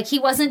 right? But, like, he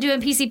wasn't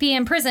doing PCP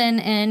in prison,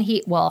 and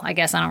well, I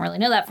guess I don't really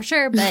know that for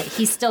sure, but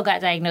he still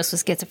got diagnosed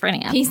with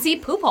schizophrenia.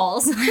 PC poop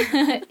holes. Ew.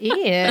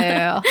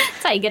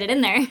 That's how you get it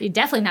in there. You're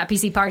definitely not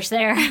PC Parch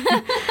there.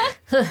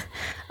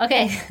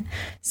 Okay.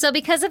 So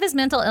because of his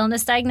mental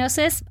illness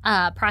diagnosis,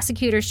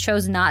 prosecutors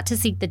chose not to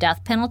seek the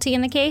death penalty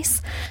in the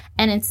case.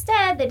 And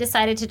instead, they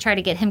decided to try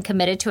to get him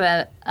committed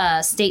to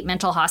a state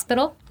mental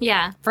hospital.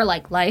 Yeah. For,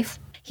 like, life.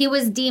 He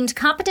was deemed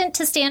competent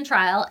to stand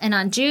trial, and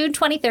on June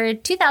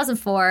 23rd,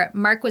 2004,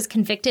 Mark was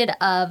convicted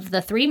of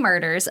the 3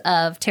 murders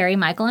of Terry,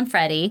 Michael, and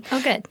Freddie.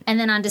 Oh, good. And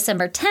then on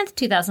December 10th,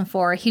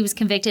 2004, he was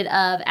convicted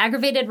of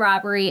aggravated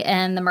robbery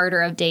and the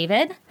murder of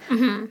David.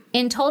 Mm-hmm.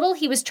 In total,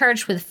 he was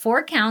charged with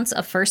 4 counts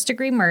of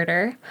first-degree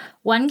murder,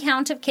 1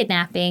 count of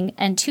kidnapping,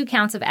 and 2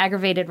 counts of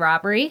aggravated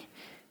robbery.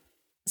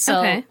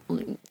 So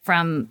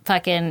from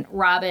fucking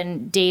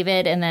robbing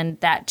David and then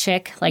that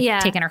chick,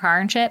 taking her car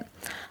and shit.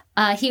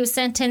 He was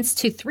sentenced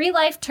to 3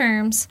 life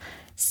terms,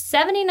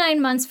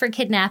 79 months for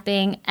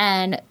kidnapping,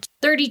 and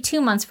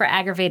 32 months for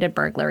aggravated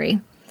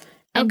burglary.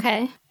 And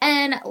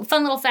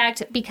fun little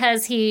fact,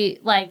 because he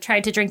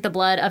tried to drink the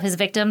blood of his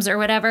victims or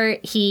whatever,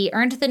 he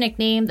earned the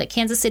nickname the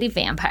Kansas City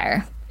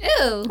Vampire.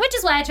 Ooh. Which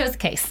is why I chose the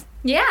case.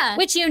 Yeah.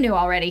 Which you knew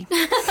already.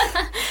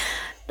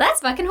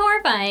 That's fucking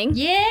horrifying.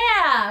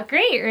 Yeah.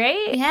 Great,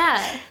 right?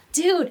 Yeah.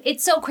 Dude,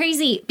 it's so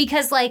crazy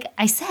because, like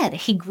I said,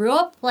 he grew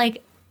up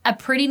a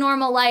pretty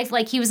normal life.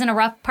 He was in a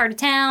rough part of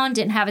town,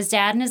 didn't have his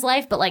dad in his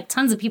life, but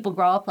tons of people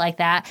grow up like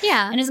that.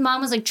 Yeah. And his mom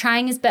was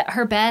trying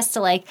her best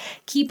to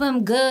keep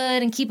him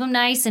good and keep him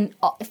nice, and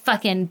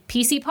fucking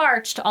PC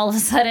parched all of a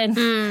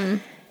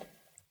sudden.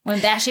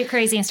 Went batshit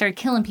crazy and started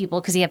killing people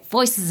because he had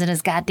voices in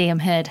his goddamn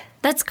head.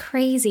 That's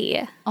crazy.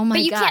 Oh my God.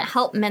 But you can't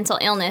help mental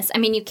illness. I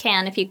mean, you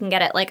can if you can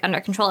get it under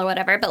control or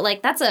whatever,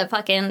 but that's a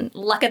fucking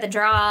luck of the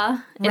draw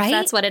if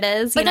that's what it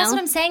is. But that's what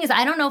I'm saying is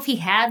I don't know if he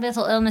had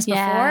mental illness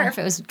before, or if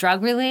it was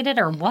drug related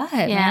or what,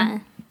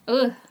 man.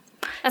 Ooh.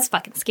 That's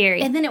fucking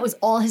scary. And then it was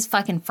all his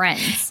fucking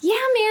friends. Yeah,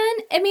 man.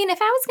 I mean, if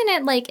I was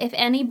gonna, if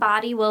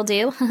anybody will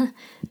do,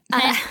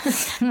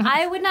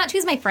 I would not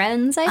choose my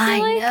friends, I feel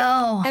like.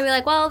 Know. I'd be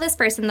like, well, this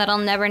person that I'll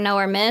never know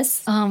or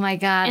miss. Oh, my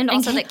God. And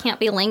also that can't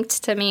be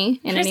linked to me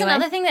in any way. Here's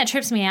another thing that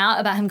trips me out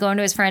about him going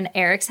to his friend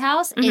Eric's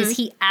house is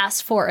he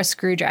asked for a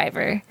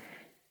screwdriver.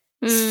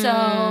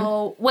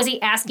 So was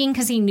he asking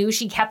because he knew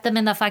she kept them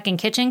in the fucking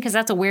kitchen? Because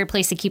that's a weird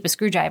place to keep a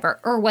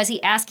screwdriver. Or was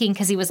he asking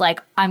because he was like,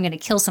 I'm going to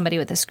kill somebody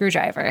with a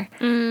screwdriver.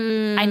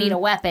 I need a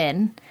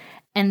weapon.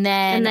 And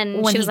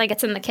then she was like,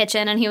 it's in the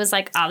kitchen. And he was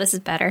like, oh, this is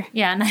better.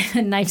 Yeah,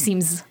 knife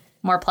seems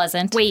more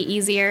pleasant. Way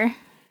easier.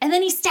 And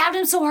then he stabbed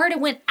him so hard it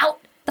went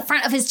out the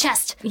front of his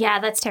chest. Yeah,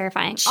 that's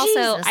terrifying. Jesus.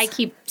 Also, I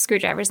keep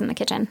screwdrivers in the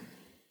kitchen.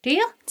 Do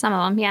you? Some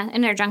of them, yeah.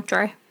 In their junk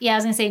drawer. Yeah, I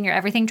was going to say in your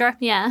everything drawer.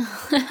 Yeah.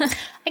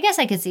 I guess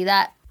I could see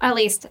that. At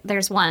least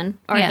there's one.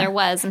 Or there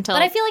was until...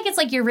 But I feel like it's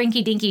your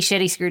rinky-dinky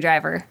shitty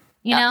screwdriver.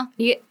 You know?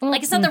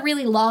 It's not the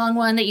really long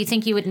one that you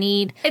think you would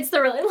need. It's the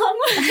really long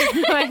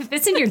one. If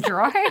it's in your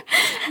drawer?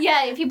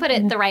 Yeah, if you put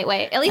it the right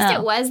way. At least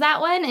it was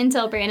that one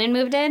until Brandon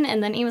moved in.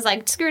 And then he was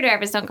like,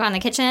 screwdrivers don't go in the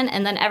kitchen.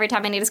 And then every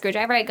time I need a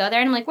screwdriver, I go there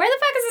and I'm like, where the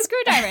fuck is the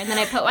screwdriver? And then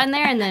I put one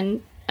there and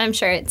then... I'm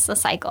sure it's a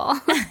cycle.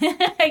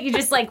 You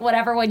just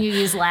whatever one you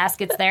use last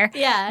gets there.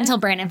 Yeah. Until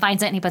Brandon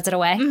finds it and he puts it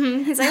away.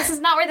 Mm-hmm. He's like, this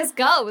is not where this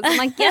goes. I'm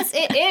like, yes,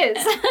 it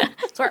is.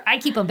 That's where I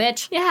keep them,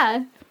 bitch.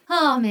 Yeah.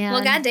 Oh, man.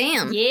 Well,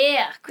 goddamn.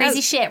 Yeah.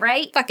 Crazy shit,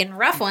 right? Fucking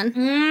rough one.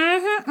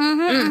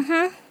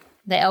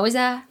 They always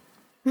are.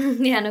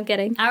 Yeah, no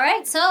kidding. All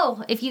right.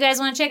 So if you guys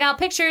want to check out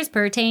pictures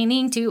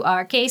pertaining to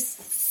our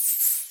case...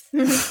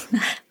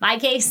 my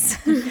case.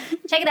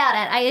 Check it out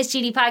at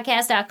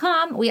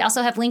isgdpodcast.com. We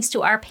also have links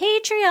to our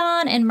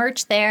Patreon and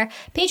merch there.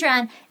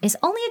 Patreon is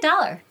only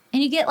 $1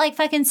 and you get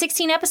fucking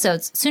 16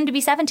 episodes, soon to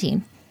be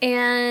 17.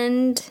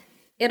 And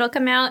it'll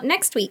come out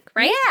next week,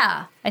 right?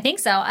 Yeah, I think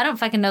so. I don't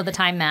fucking know the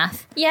time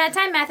math. Yeah,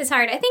 time math is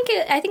hard. I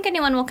think a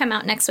new one will come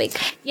out next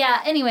week.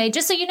 Yeah, anyway,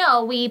 just so you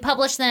know, we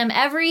publish them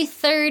every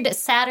third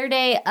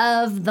Saturday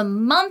of the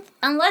month,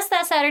 unless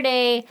that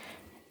Saturday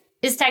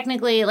is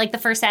technically the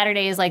first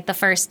Saturday is the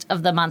first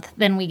of the month,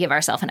 then we give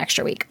ourselves an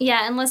extra week.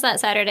 Yeah, unless that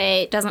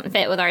Saturday doesn't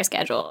fit with our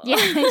schedule. Yeah.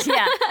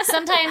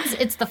 Sometimes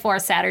it's the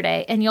fourth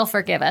Saturday, and you'll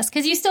forgive us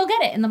because you still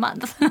get it in the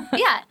month.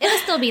 Yeah, it'll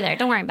still be there.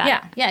 Don't worry about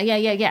it.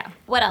 Yeah.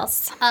 What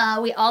else?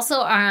 We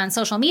also are on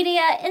social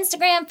media,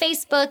 Instagram,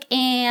 Facebook,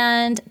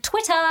 and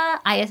Twitter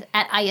at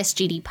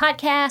ISGD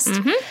Podcast.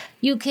 Mm-hmm.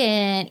 You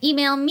can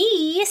email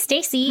me,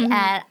 Stacy,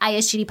 at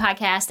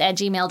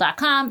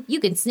isgdpodcast@gmail.com.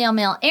 You can snail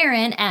mail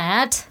Aaron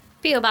at...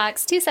 P.O.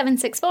 Box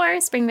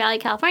 2764, Spring Valley,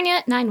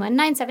 California,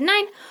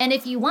 91979. And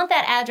if you want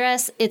that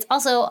address, it's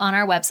also on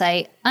our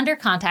website under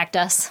Contact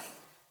Us.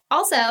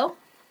 Also,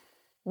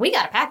 we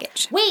got a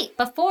package. Wait,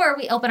 before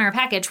we open our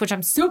package, which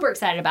I'm super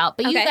excited about,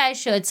 but you guys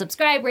should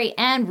subscribe, rate,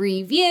 and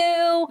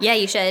review. Yeah,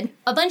 you should.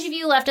 A bunch of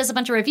you left us a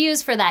bunch of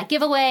reviews for that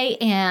giveaway,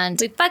 and...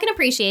 we fucking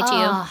appreciate you.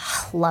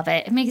 Oh, love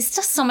it. It makes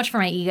just so much for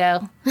my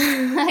ego.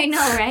 I know,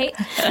 right?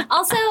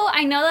 Also,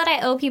 I know that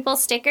I owe people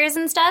stickers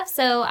and stuff,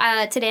 so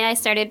today I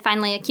started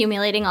finally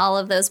accumulating all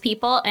of those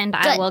people, and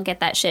I will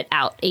get that shit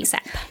out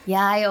ASAP.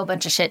 Yeah, I owe a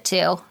bunch of shit,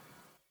 too.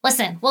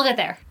 Listen, we'll get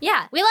there.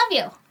 Yeah. We love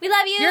you. We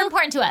love you. You're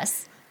important to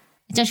us.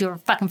 Don't you ever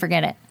fucking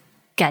forget it.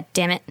 God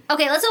damn it.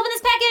 Okay, let's open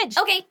this package.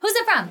 Okay. Who's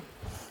it from?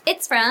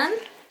 It's from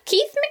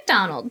Keith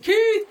McDonald.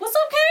 Keith, what's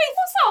up, Keith?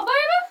 What's up,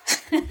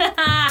 baby?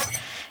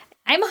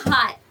 I'm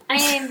hot. I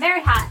am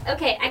very hot.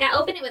 Okay, I gotta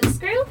open it with a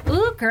screw.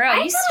 Ooh,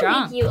 girl, you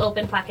strong. Make you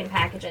open fucking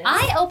packages.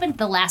 I opened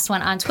the last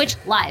one on Twitch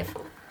live.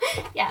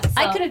 Yeah, so.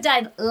 I could have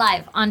died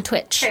live on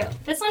Twitch. True.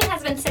 This one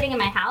has been sitting in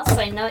my house, so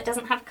I know it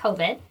doesn't have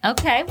COVID.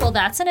 Okay, well,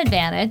 that's an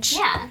advantage.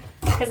 Yeah,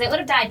 because it would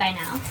have died by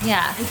now.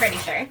 Yeah. I'm pretty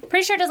sure.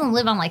 Pretty sure it doesn't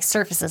live on, like,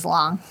 surfaces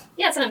long.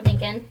 Yeah, that's what I'm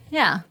thinking.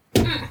 Yeah.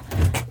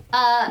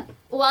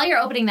 While you're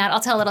opening that, I'll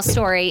tell a little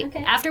story.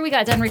 Okay. After we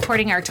got done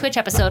recording our Twitch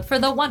episode for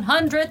the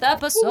 100th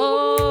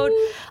episode,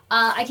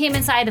 I came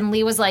inside and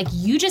Lee was like,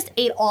 you just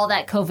ate all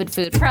that COVID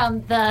food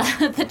from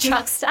the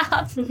truck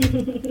stop.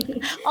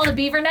 All the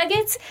beaver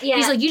nuggets. Yeah.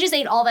 He's like, you just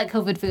ate all that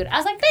COVID food. I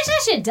was like, bitch,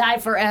 that shit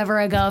died forever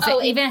ago if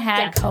it even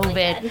had definitely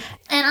COVID. did.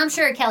 And I'm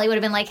sure Kelly would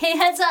have been like, hey,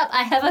 heads up,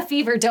 I have a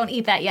fever. Don't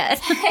eat that yet.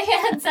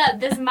 Heads up,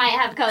 this might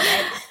have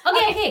COVID.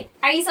 Okay.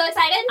 Are you so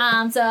excited?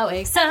 I'm so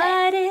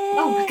excited.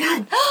 Oh my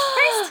god.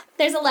 First,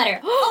 there's a letter.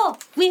 Oh,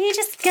 we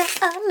just got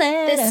a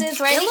letter. This is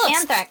where It the looks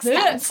anthrax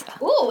thick. comes.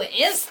 Ooh, it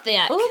is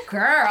thick. Ooh,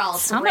 girl,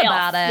 tell me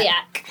about it.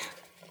 Thick.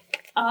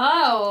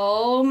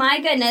 Oh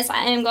my goodness,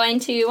 I am going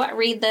to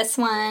read this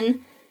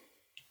one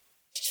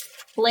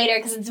later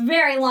because it's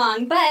very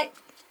long, but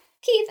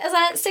Keith is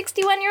a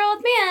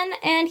 61-year-old man,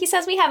 and he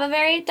says we have a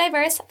very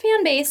diverse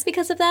fan base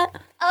because of that.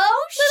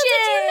 Oh, Little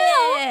did you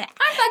know, shit.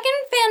 our fucking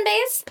fan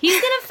base.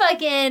 He's gonna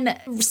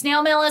fucking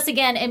snail mail us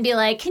again and be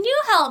like, can you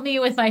help me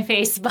with my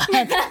Facebook?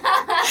 Now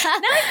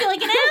I feel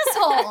like an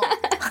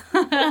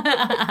asshole.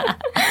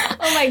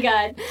 Oh my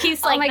god.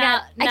 Keith's like, oh my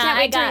god. I can't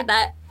wait to read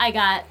that. I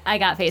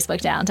got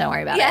Facebook down. Don't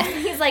worry about Yeah, it.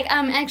 he's like,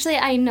 actually,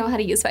 I know how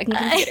to use fucking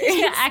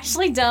computers.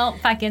 Actually, don't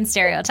fucking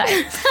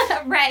stereotype.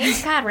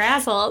 Right. God, we're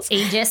assholes.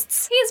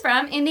 Agists. He's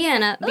from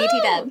Indiana. BT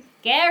Dub. Ooh,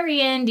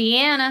 Gary,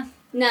 Indiana.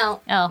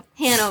 No. Oh.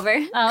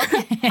 Hanover. Oh,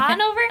 okay.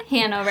 Hanover?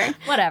 Hanover.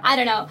 Whatever. I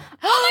don't know.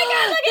 Oh my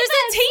god, look There's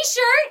at a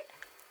t-shirt.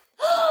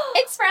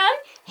 It's from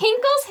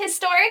Hinkle's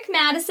Historic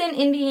Madison,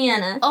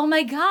 Indiana. Oh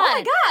my god. Oh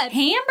my god.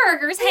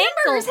 Hamburgers.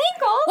 Hamburgers,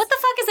 Hinkles. What the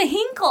fuck is a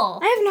Hinkle?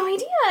 I have no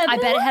idea. I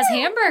bet it has What?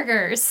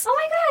 hamburgers. Oh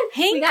my god.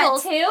 Hinkles. We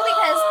got two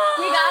because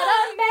we got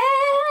a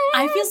man.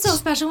 I feel so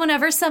special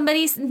whenever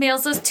somebody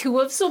mails us two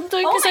of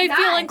something Oh because my I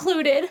feel God.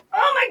 included.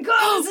 Oh my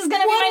god. This is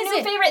going to be What my is new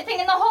it? favorite thing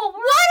in the whole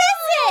world. What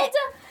is it?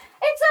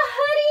 It's a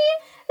hoodie.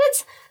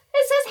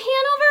 It says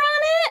Hanover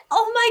on it.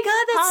 Oh my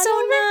god, that's so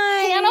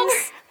nice.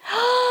 Hanover.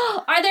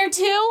 Are there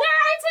two? There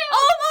are two.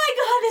 Oh my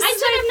god, this I is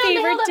should my have known to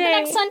favorite hold up the day.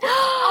 next one.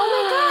 Oh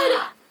my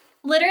god.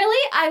 Literally,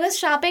 I was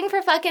shopping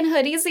for fucking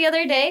hoodies the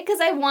other day because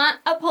I want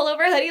a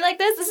pullover hoodie like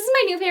this. This is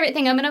my new favorite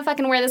thing. I'm gonna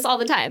fucking wear this all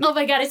the time. Oh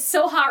my god, it's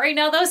so hot right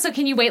now though, so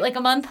can you wait like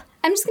a month?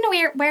 I'm just gonna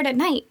wear it at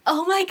night.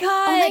 Oh my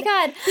god. Oh my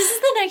god. This is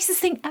the nicest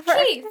thing ever.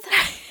 Keith.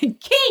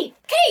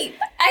 Keith!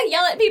 I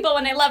yell at people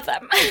when I love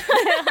them.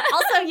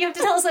 Also, you have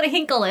to tell us what a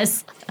hinkle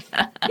is.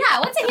 Yeah,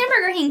 what's a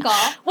hamburger hinkle?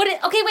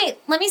 Okay, wait,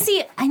 let me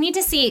see. I need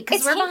to see, because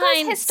It's we're Hinkle's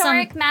behind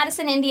Historic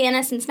Madison,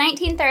 Indiana since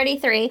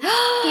 1933.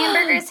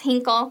 Hamburgers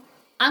Hinkle.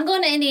 I'm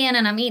going to Indiana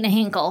and I'm eating a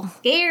hinkle.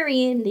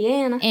 Gary,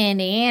 Indiana.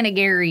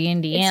 Gary, It's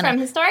Indiana. from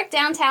historic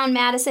downtown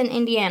Madison,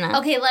 Indiana.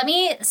 Okay, let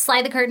me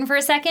slide the curtain for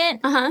a second.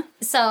 Uh-huh.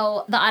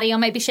 So the audio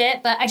might be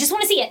shit, but I just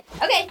want to see it.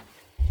 Okay.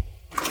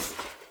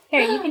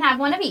 Here, you can have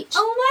one of each.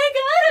 Oh my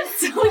god, I'm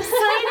so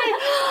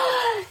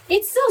excited.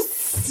 It's so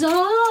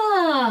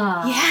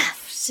soft.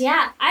 Yes.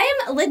 Yeah,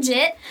 I am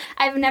legit.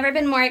 I've never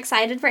been more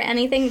excited for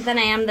anything than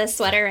I am this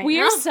sweater right We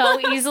now. are so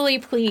easily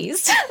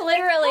pleased.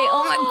 Literally.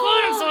 Oh my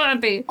god, I'm so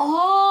happy.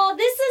 Oh,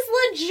 this is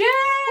legit.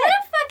 What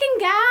a fucking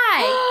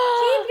guy.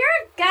 Keith, you're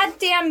a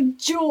goddamn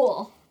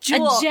jewel.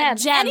 Jewel, A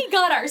gem. And he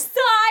got our size.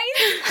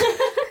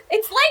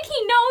 It's like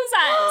he knows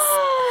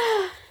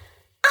us.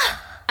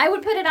 I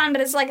would put it on,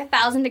 but it's like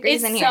 1,000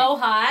 degrees It's in here. so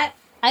hot.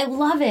 I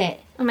love it.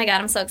 Oh my god,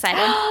 I'm so excited.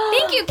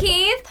 Thank you,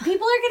 Keith.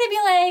 People are going to be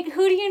like,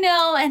 who do you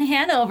know in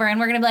Hanover? And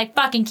we're going to be like,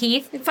 fucking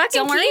Keith. Fucking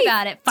Don't worry Keith.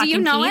 about it. Do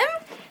you fucking know Keith.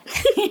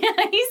 him?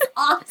 Yeah, he's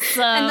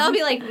awesome. And they'll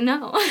be like,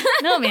 no.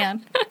 no,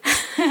 man.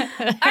 All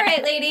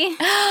right, lady.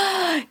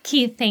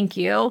 Keith, thank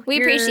you. We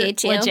You're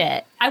appreciate you.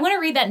 Legit. I want to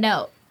read that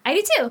note. I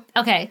do too.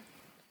 Okay.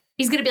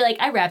 He's going to be like,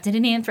 I wrapped it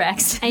in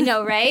anthrax. I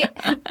know, right?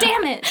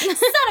 Damn it. Son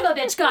of a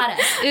bitch got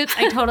us. Oops,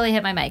 I totally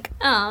hit my mic.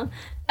 Oh.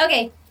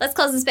 Okay, let's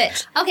close this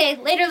bitch. Okay,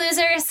 later,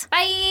 losers.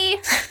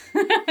 Bye.